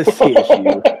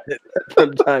CSU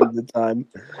from time to time.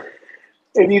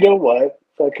 And you know what?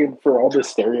 Fucking for all the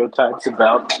stereotypes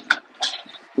about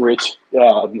rich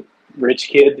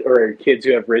kid or kids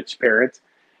who have rich parents,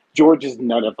 George is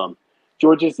none of them.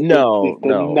 George is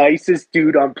the nicest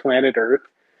dude on planet Earth.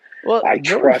 Well, I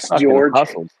trust George.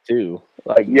 Hustles too.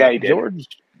 Like, yeah, he did.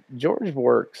 George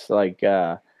works like,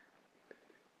 and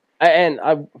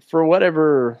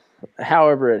for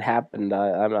however it happened.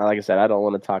 I'm like I said, I don't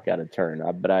want to talk out of turn,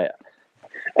 but I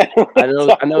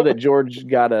know that George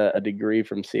got a degree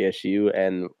from CSU,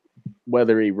 and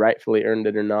whether he rightfully earned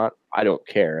it or not, I don't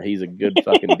care. He's a good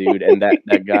fucking dude, and that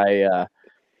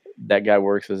guy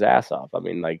works his ass off. I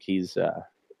mean, like he's a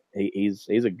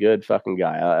good fucking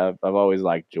guy. I've always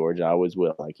liked George. I always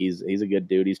will. Like he's a good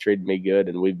dude. He's treated me good,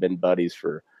 and we've been buddies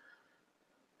for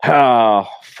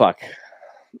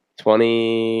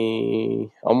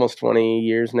almost 20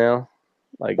 years now.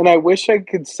 Like, and I wish I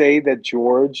could say that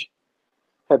George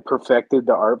had perfected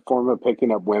the art form of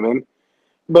picking up women,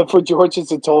 but for George,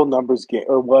 it's a total numbers game,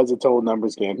 or was a total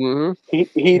numbers game.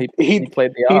 Mm-hmm. He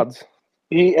played the odds.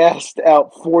 He asked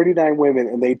out 49 women,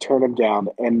 and they turned him down,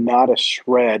 and not a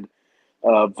shred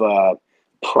of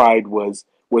pride was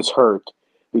hurt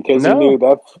because he knew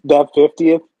that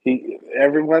 50th.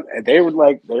 They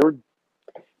were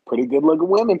pretty good looking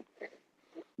women.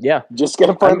 Yeah, just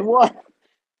gotta find one.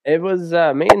 It was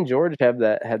me and George had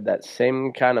that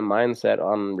same kind of mindset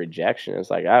on rejection.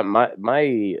 It's like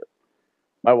my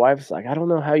wife's like, I don't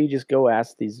know how you just go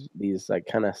ask these like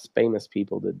kind of famous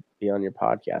people to be on your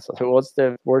podcast. I was like, what's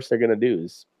the worst they're gonna do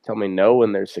is tell me no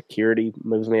when their security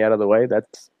moves me out of the way?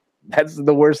 That's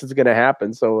the worst that's gonna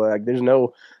happen. So like, there's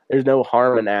no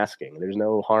harm in asking. There's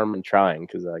no harm in trying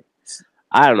because like,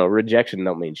 I don't know, rejection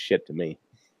don't mean shit to me.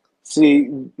 See,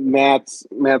 Matt's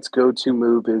go-to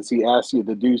move is he asks you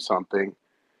to do something,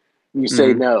 you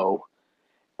say no,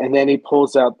 and then he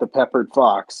pulls out the peppered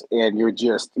fox, and you're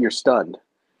stunned.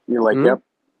 You're like, yep,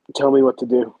 tell me what to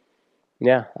do.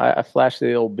 Yeah, I flash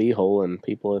the old beehole, and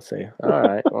people will say, all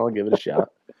right, well, I'll give it a shot.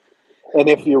 And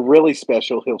if you're really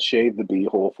special, he'll shave the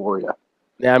beehole for you.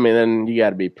 Yeah, I mean, then you got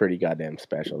to be pretty goddamn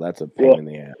special. That's a pain in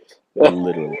the ass,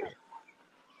 literally.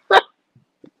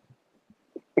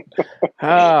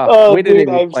 We didn't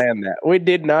even plan that. We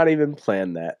did not even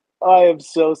plan that. I am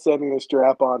so sending a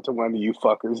strap on to one of you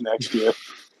fuckers next year.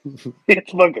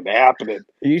 It's fucking happening.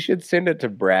 You should send it to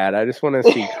Brad. I just want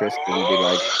to see Kristen be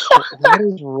like, what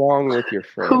is wrong with your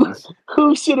friends?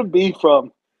 Who should it be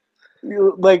from?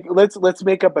 Like, let's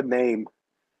make up a name.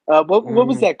 What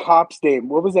was that cop's name?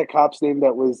 What was that cop's name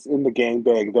that was in the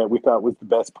gangbang that we thought was the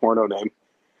best porno name?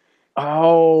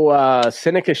 Oh,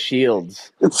 Seneca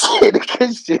Shields.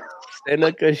 Seneca Shields.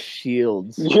 Seneca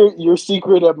Shields. Your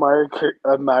secret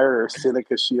admirer,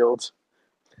 Seneca Shields.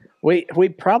 We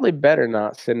probably better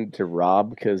not send it to Rob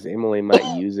because Emily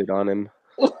might use it on him.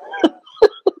 I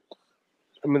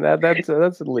mean that's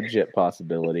a legit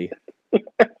possibility.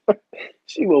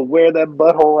 She will wear that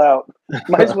butthole out.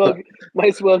 Might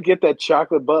as well get that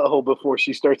chocolate butthole before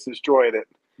she starts destroying it.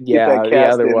 Yeah,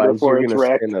 otherwise you're going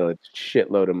to spend a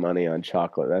shitload of money on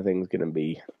chocolate. That thing's going to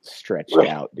be stretched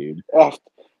out, dude.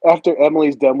 After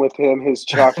Emily's done with him, his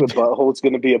chocolate butthole is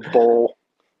going to be a bowl.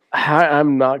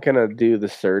 I'm not going to do the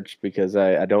search because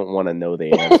I don't want to know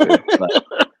the answer. But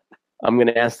I'm going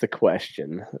to ask the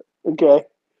question. Okay.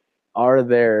 Are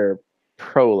there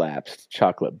prolapsed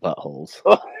chocolate buttholes?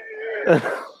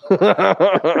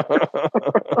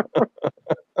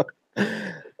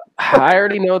 I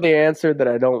already know the answer that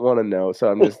I don't want to know,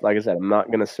 so I'm just, like I said, I'm not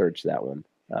going to search that one.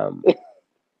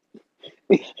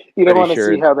 You don't want to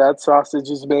see how that sausage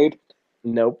is made?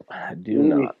 Nope, I do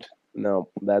not. No,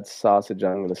 that's sausage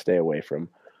I'm going to stay away from.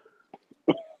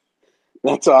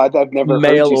 That's odd. I've never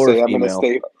heard you say I'm going to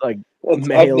stay. Like I've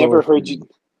never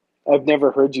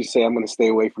heard you say I'm going to stay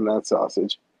away from that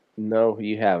sausage. No,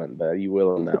 you haven't, but you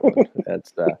will on that one.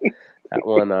 That's that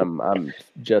one. I'm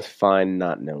just fine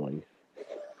not knowing.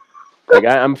 Like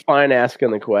I'm fine asking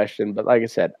the question, but like I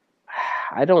said,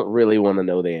 I don't really want to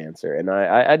know the answer, and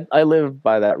I live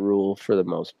by that rule for the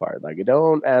most part. Like,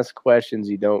 don't ask questions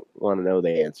you don't want to know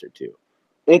the answer to.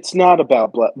 It's not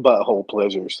about butthole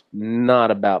pleasures.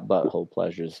 Not about butthole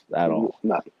pleasures at all.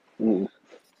 Not.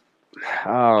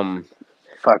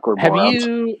 Fuck, we're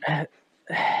morons.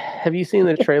 Have you seen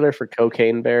the trailer for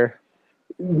Cocaine Bear?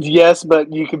 Yes,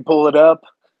 but you can pull it up.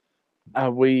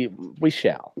 We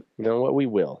shall. You know what? We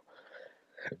will.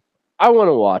 I want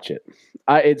to watch it.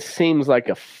 It seems like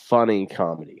a funny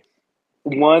comedy.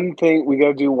 One thing we got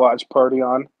to do watch party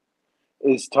on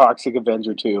is Toxic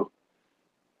Avenger 2.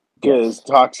 Because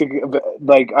I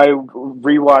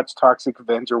rewatched Toxic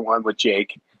Avenger 1 with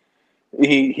Jake.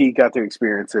 He got to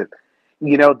experience it.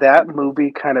 You know, that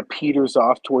movie kind of peters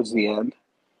off towards the end.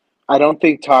 I don't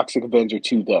think Toxic Avenger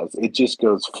 2 does. It just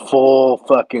goes full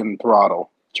fucking throttle,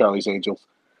 Charlie's Angels.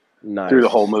 Nice. Through the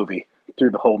whole movie.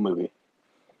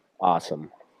 Awesome.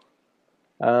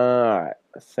 All right.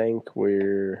 I think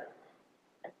we're...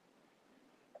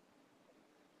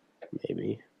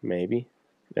 Maybe.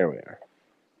 There we are.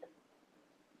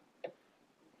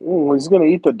 Ooh, he's going to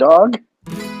eat the dog?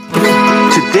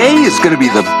 Today is going to be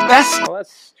the best. Oh,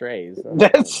 that's Strays.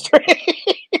 That's Strays.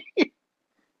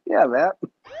 Yeah, Matt.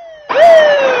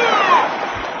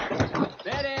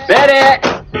 Betty!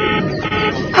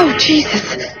 Oh,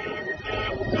 Jesus.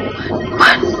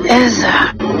 What is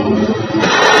that?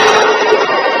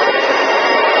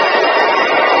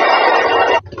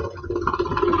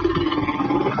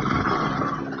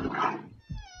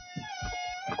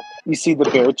 You see the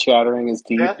bear chattering his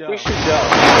teeth? We should go.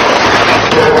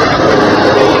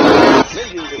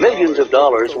 Millions of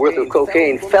dollars worth of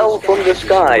cocaine fell from the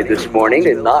sky this morning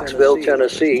in Knoxville,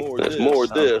 Tennessee. There's more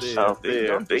of this out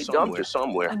there. They dumped it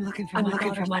somewhere. I'm looking for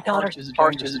my daughter.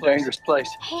 Park is a dangerous place.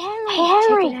 Hey,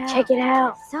 Henry, check it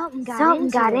out. Something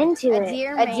got into it.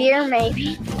 A deer,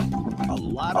 maybe. A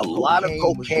lot of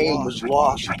cocaine was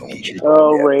lost.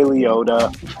 Oh, Ray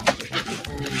Liotta.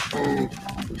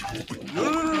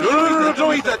 No,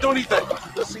 don't eat that.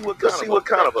 Let's see what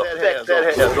kind of effect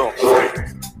that has on.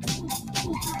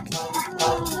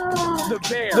 The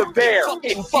bear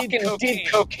fucking did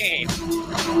cocaine.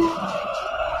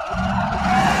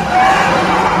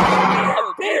 A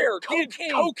bear did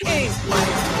cocaine.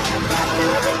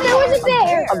 There was a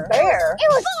bear. A bear? It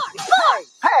was fun.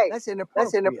 Hey, that's inappropriate.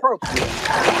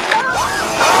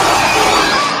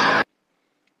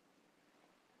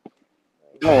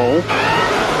 Oh.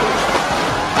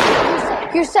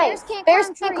 You're safe. Bears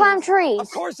can't climb trees.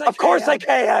 Of course I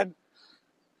can.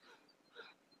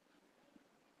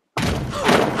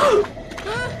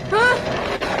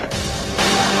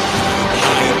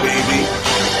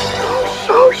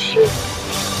 Oh, shit.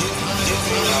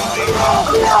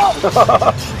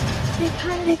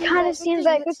 It kind of seems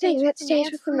like the thing that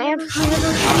stays with the man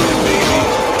forever.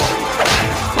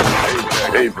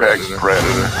 Apex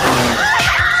predator.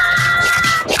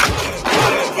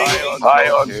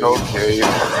 High on cocaine.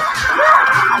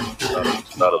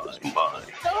 None of this mine.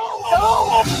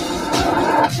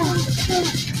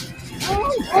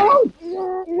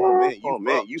 Oh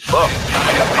man, you fucked.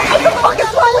 What the fuck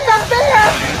is wrong with that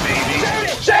bear?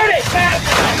 Shoot it, man!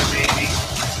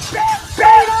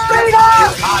 Straight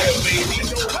up!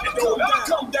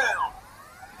 Come down!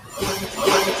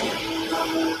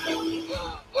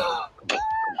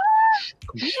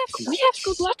 We have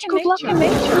good luck in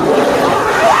nature.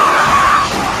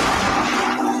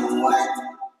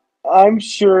 I'm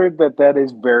sure that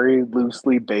is very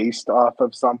loosely based off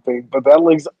of something, but that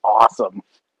looks awesome.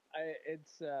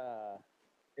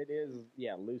 It is,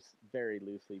 very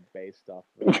loosely based off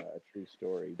of a true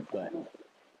story, but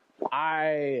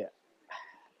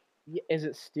is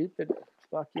it stupid?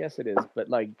 Fuck yes it is, but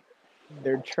like,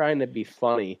 they're trying to be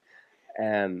funny,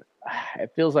 and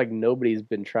it feels like nobody's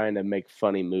been trying to make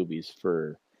funny movies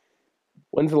for...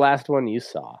 When's the last one you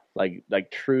saw?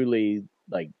 Like truly,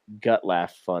 like, gut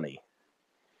laugh funny?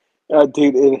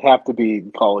 Dude, it'd have to be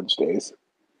college days.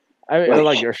 I mean,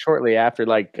 like or shortly after,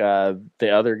 like The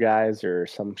Other Guys or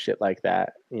some shit like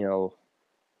that, you know.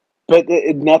 But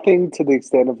nothing to the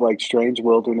extent of like Strange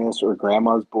Wilderness or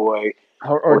Grandma's Boy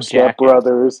or Step Jackass.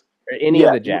 Brothers. Or any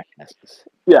of the Jackasses.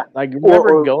 Yeah. Like,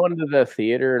 remember going to the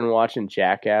theater and watching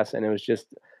Jackass, and it was just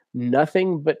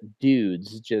nothing but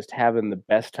dudes just having the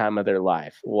best time of their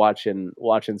life watching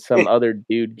some other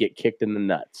dude get kicked in the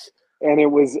nuts. And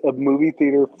it was a movie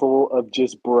theater full of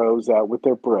just bros out with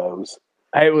their bros.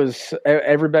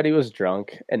 Everybody was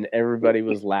drunk and everybody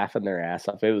was laughing their ass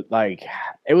off. It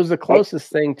was the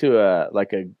closest thing to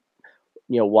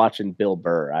watching Bill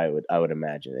Burr. I would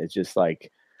imagine. It's just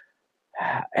like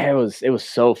it was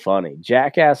so funny.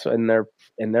 Jackass in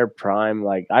their prime.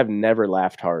 Like, I've never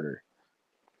laughed harder.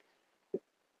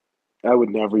 I would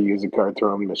never use a card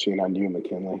throwing machine on you,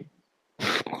 McKinley.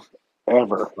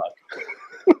 Ever.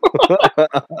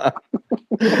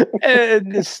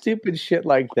 And just stupid shit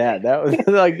like that. That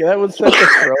was such a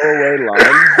throwaway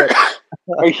line.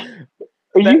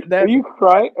 But are you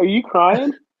crying? Are you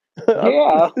crying?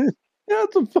 Yeah. Yeah,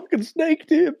 it's a fucking snake,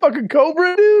 dude. Fucking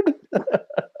cobra, dude.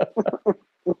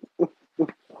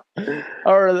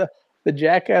 Or the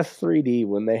Jackass 3D,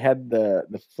 when they had the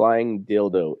flying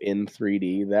dildo in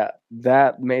 3D,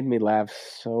 that made me laugh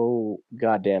so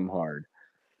goddamn hard.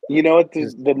 You know what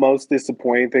the most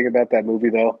disappointing thing about that movie,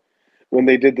 though? When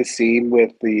they did the scene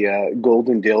with the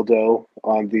golden dildo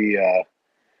on the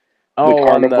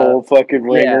carnival fucking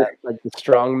ringer. Yeah, like the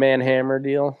strongman hammer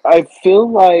deal. I feel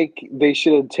like they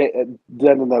should have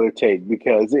done another take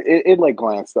because it like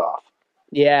glanced off.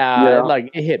 Yeah,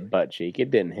 it hit butt cheek.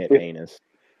 It didn't hit anus.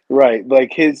 Right,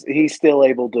 like he's still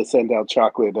able to send out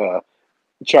chocolate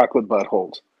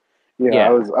buttholes. Yeah,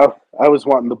 I was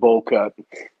wanting the bowl cut.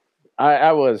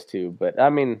 I was too, but I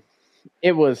mean,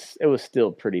 it was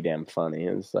still pretty damn funny.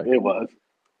 It was like, it was.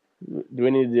 Do we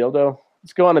need a dildo?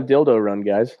 Let's go on a dildo run,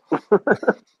 guys.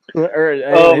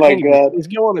 Oh my god, let's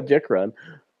go on a dick run.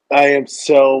 I am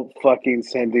so fucking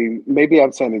maybe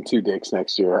I'm sending 2 dicks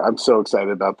next year. I'm so excited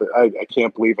about that. I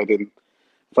can't believe I didn't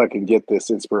fucking get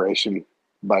this inspiration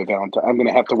by Valentine. I'm going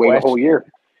to have to wait a whole year.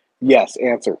 Yes,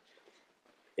 answer.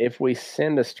 If we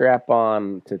send a strap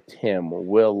on to Tim,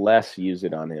 will Les use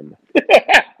it on him?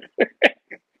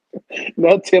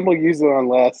 No, Tim will use it on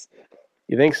Les.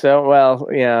 You think so? Well,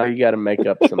 yeah, you got to make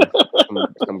up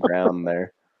some ground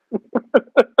there.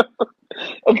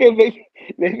 Okay,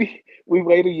 maybe we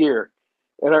wait a year,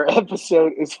 and our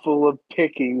episode is full of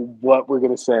picking what we're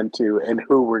going to send to and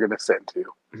who we're going to send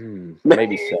to.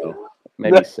 Maybe so.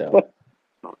 Maybe so.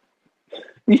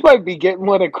 You might be getting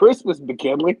one at Christmas,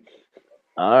 McKinley.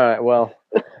 All right, well,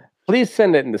 please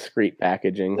send it in discreet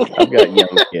packaging. I've got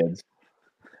young kids.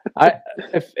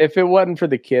 If it wasn't for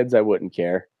the kids, I wouldn't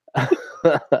care.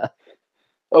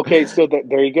 Okay, so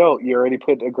there you go. You already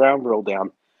put a ground rule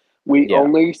down. We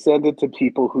only send it to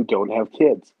people who don't have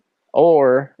kids.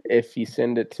 Or if you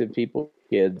send it to people with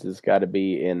kids, it's got to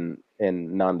be in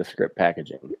nondescript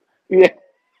packaging. Yeah.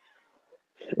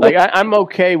 Like, I'm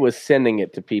okay with sending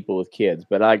it to people with kids,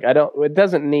 but I don't. It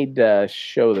doesn't need to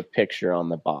show the picture on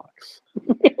the box.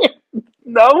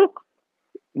 No.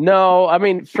 I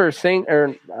mean, for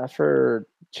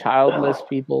childless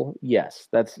people, yes,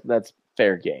 that's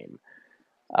fair game.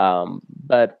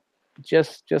 But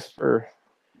just for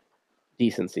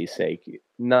decency's sake,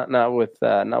 not with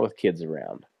kids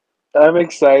around. I'm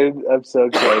excited. I'm so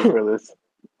excited for this.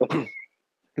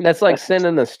 That's like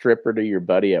sending a stripper to your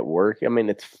buddy at work. I mean,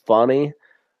 it's funny,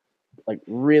 like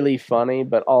really funny,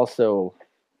 but also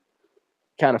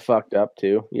kind of fucked up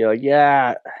too. You're like,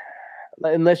 yeah,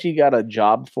 unless you got a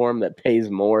job form that pays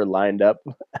more lined up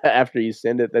after you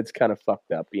send it, that's kind of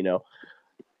fucked up, you know.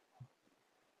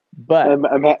 But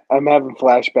I'm having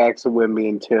flashbacks of when me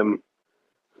and Tim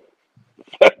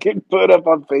fucking put up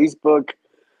on Facebook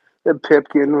that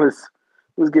Pipkin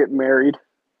was getting married.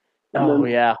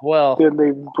 Yeah, well, then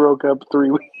they broke up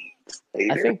 3 weeks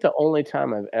later. I think the only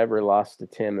time I've ever lost to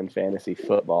Tim in fantasy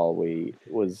football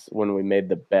was when we made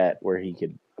the bet where he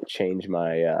could change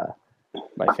my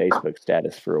my Facebook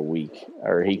status for a week,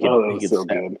 or he could. Oh, that was so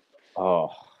good. Oh,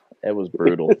 it was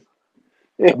brutal.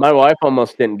 My wife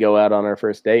almost didn't go out on her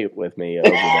first date with me over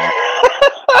that.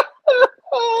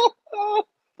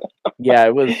 Yeah,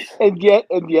 it was. And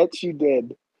yet she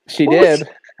did. She did.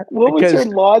 What was her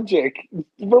logic?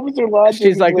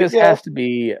 She's like, this has to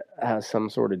be some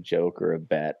sort of joke or a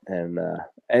bet, and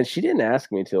she didn't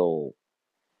ask me till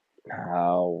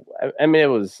I mean, it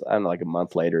was like a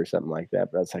month later or something like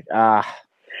that. But I was like,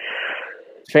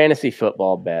 fantasy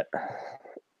football bet,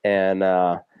 and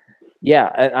I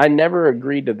never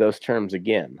agreed to those terms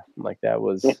again. Like, that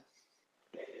was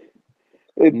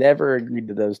never agreed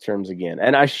to those terms again.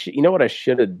 And you know what I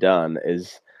should have done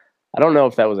is, I don't know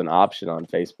if that was an option on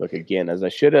Facebook again, as I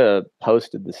should have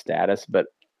posted the status, but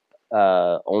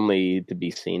only to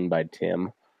be seen by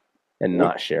Tim. and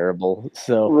not shareable.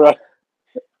 So, right.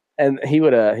 And he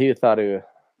would thought it.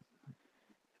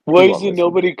 Why isn't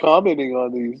nobody commenting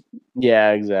on these?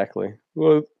 Yeah, exactly.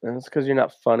 Well, that's because you're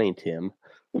not funny, Tim.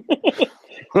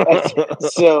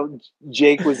 So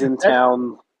Jake was in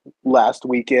town last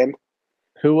weekend.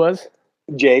 Who was?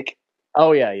 Jake.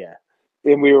 Oh yeah.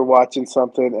 And we were watching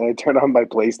something, and I turned on my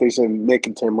PlayStation, and Nick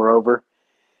and Tim were over.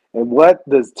 And what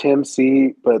does Tim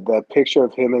see but that picture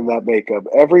of him in that makeup?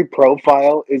 Every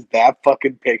profile is that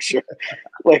fucking picture.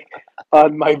 Like,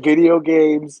 on my video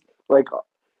games, like,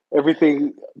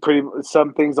 everything,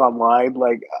 some things online,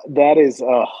 like, that is,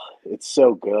 it's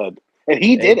so good. And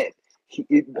he did it.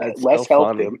 Les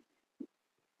helped him.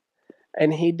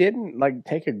 And he didn't, like,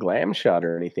 take a glam shot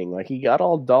or anything. Like, he got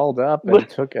all dolled up and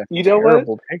took a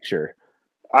terrible picture.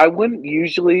 I wouldn't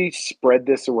usually spread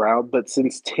this around, but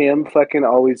since Tim fucking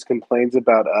always complains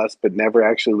about us but never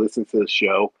actually listens to the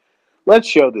show, let's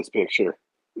show this picture.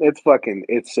 It's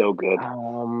so good.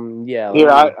 Yeah. Here,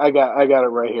 I got it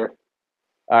right here.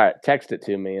 All right, text it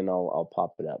to me and I'll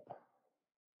pop it up.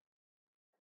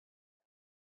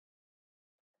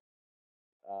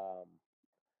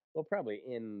 We'll probably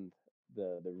end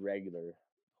the regular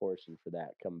portion for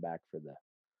that. Come back for the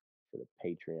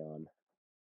Patreon.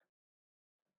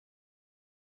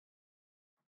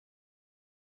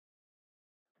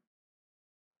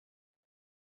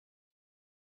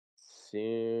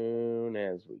 Soon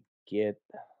as we get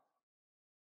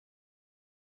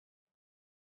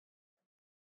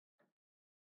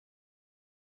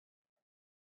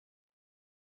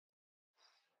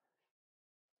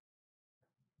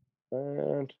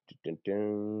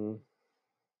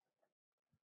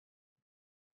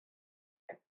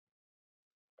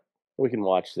we can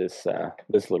watch this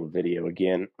little video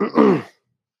again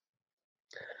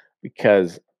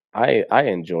because I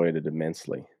enjoyed it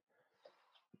immensely.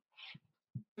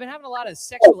 I've been having a lot of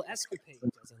sexual escapades,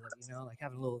 as I let you know, like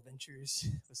having little adventures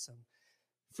with some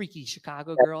freaky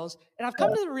Chicago girls. And I've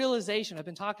come to the realization, I've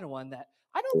been talking to one, that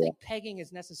I don't think pegging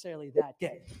is necessarily that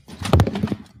gay.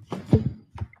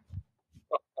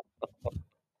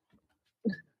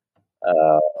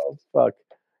 Oh, fuck.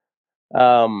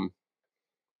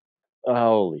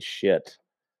 Holy shit.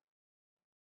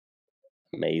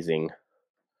 Amazing.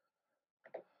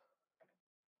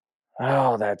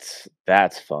 Oh, that's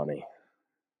funny.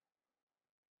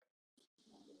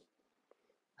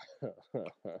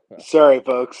 Sorry,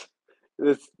 folks.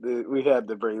 We had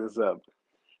to bring this up.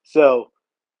 So,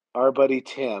 our buddy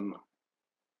Tim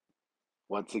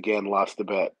once again lost the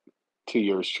bet to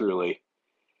yours truly.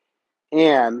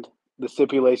 And the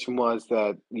stipulation was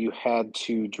that you had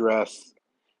to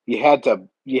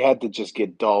just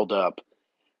get dolled up.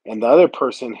 And the other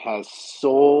person has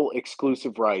sole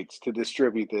exclusive rights to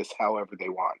distribute this however they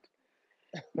want.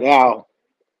 Now,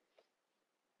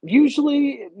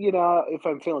 usually, if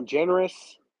I'm feeling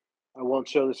generous, I won't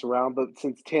show this around. But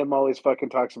since Tim always fucking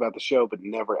talks about the show but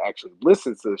never actually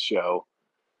listens to the show,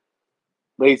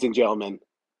 ladies and gentlemen,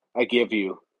 I give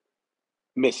you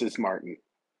Mrs. Martin.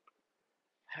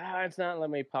 It's not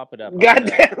letting me pop it up.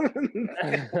 Goddamn.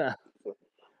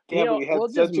 We'll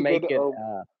just make it.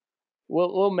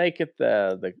 We'll make it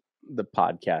the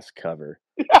podcast cover.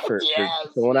 So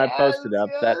when I post it up,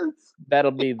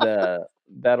 that'll be the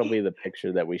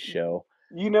picture that we show.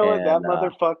 You know what, that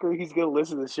motherfucker, he's gonna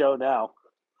listen to the show now.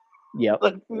 Yep,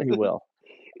 he will.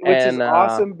 Which is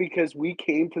awesome because we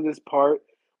came to this part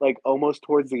like almost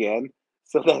towards the end.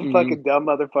 So that fucking dumb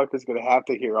motherfucker's gonna have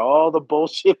to hear all the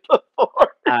bullshit before.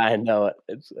 I know it.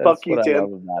 That's what I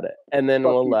love about it. And then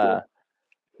we'll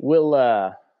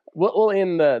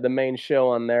end the main show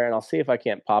on there, and I'll see if I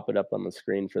can't pop it up on the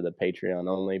screen for the Patreon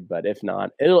only. But if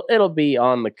not, it'll be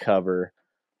on the cover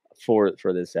for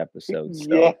this episode.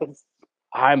 So yes.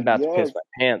 I'm about to piss my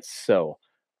pants. So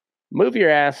move your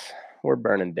ass. We're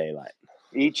burning daylight.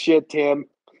 Eat shit, Tim.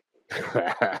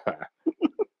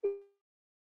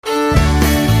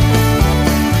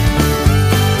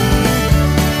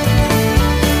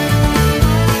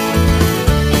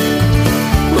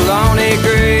 On a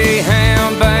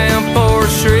Greyhound bound for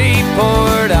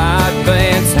Shreveport, I'd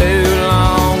been too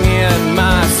long in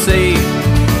my seat.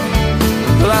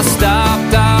 Well, I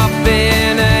stopped off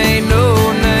in a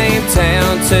no-name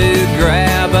town to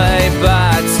grab a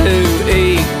bite to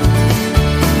eat.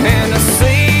 And the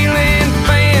ceiling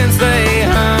fans, they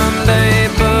hummed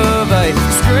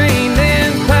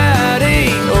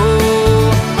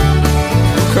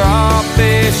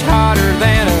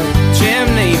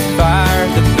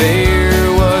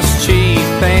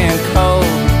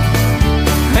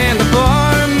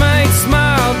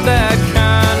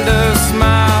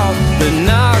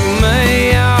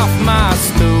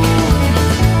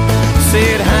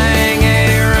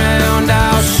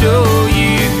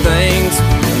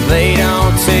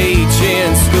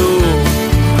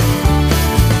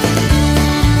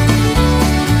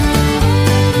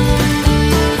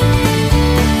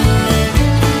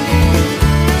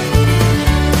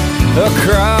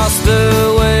Across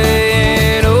the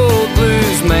way, an old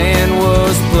blues man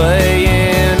was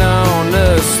playing on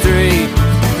the street.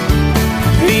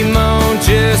 He moaned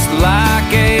just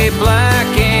like a black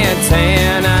and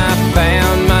tan. I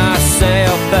found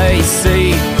myself a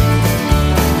seat.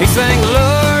 He sang,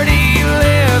 Lord, he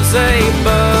lives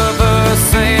above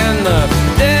us, and the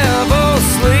devil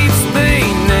sleeps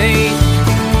beneath.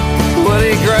 Well,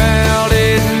 he growled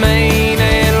at mean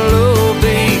and low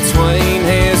between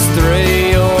his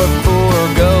 3 or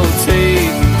 4 gold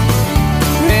teeth.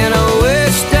 And I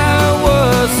wished I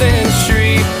was in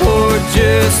Shreveport,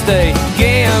 just a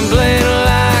gambling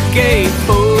like a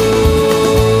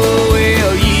fool.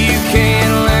 Well, you can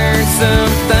learn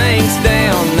some things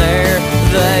down there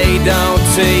they don't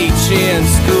teach in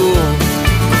school.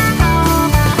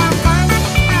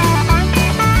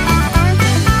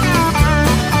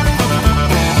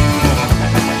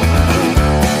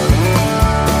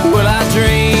 Well, I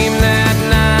dreamed that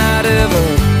night of a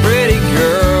pretty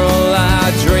girl.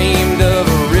 I dreamed of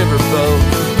a riverboat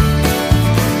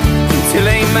until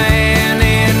a man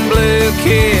in blue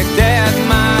kicked at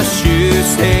my shoes,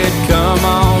 said, come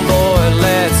on, boy,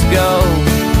 let's go.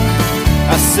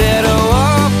 I said, oh,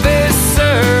 officer,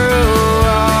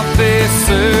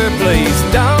 please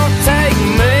don't take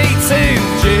me to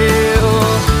jail.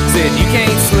 Said, you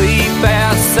can't sleep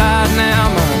outside now,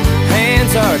 my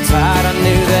hands are tied. I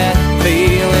knew that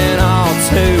feeling all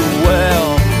too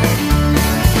well.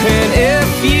 And if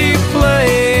you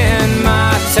play in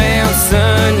my town,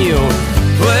 son, you'll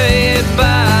play it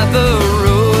by the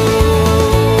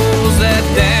rules. That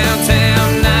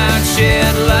downtown night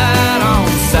shed light on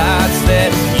sights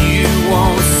that you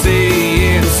won't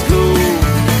see in school.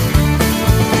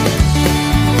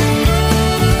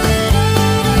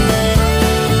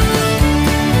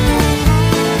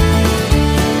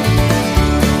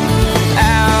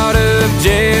 Out of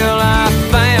jail, I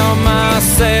found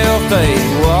myself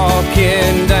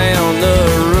walking down the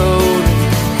road.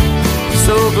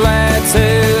 So glad to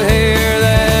hear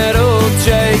that old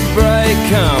Jake brake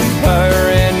come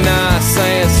purring nice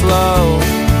and slow.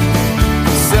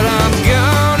 Said I'm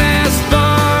gone as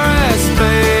far as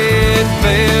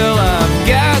Fayetteville, I've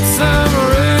got some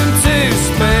room to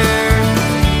spare.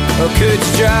 Oh, could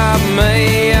you drop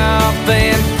me off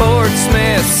in Fort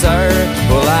Smith, sir?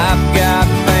 Well, I've got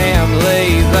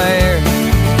family there.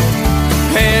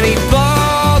 And he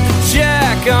balled the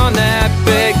jack on that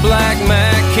big black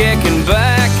Mac, kicking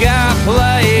back, I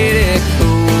played it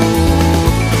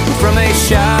cool. From a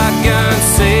shotgun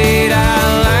seat, I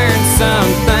learned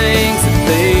some things that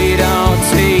they don't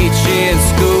teach in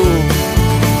school.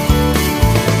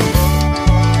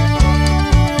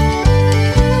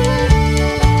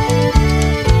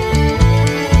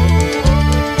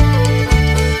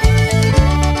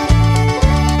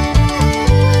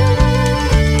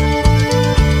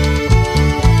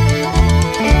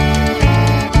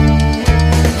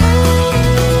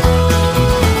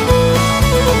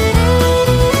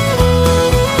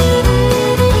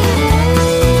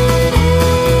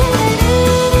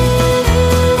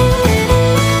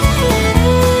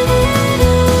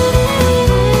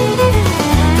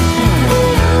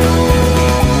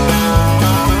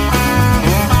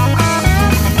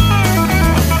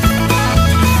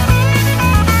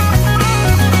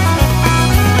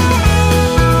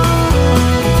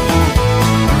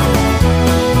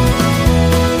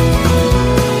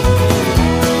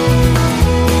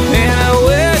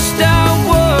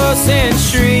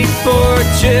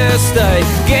 Just a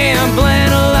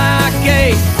gambling like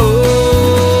a fool.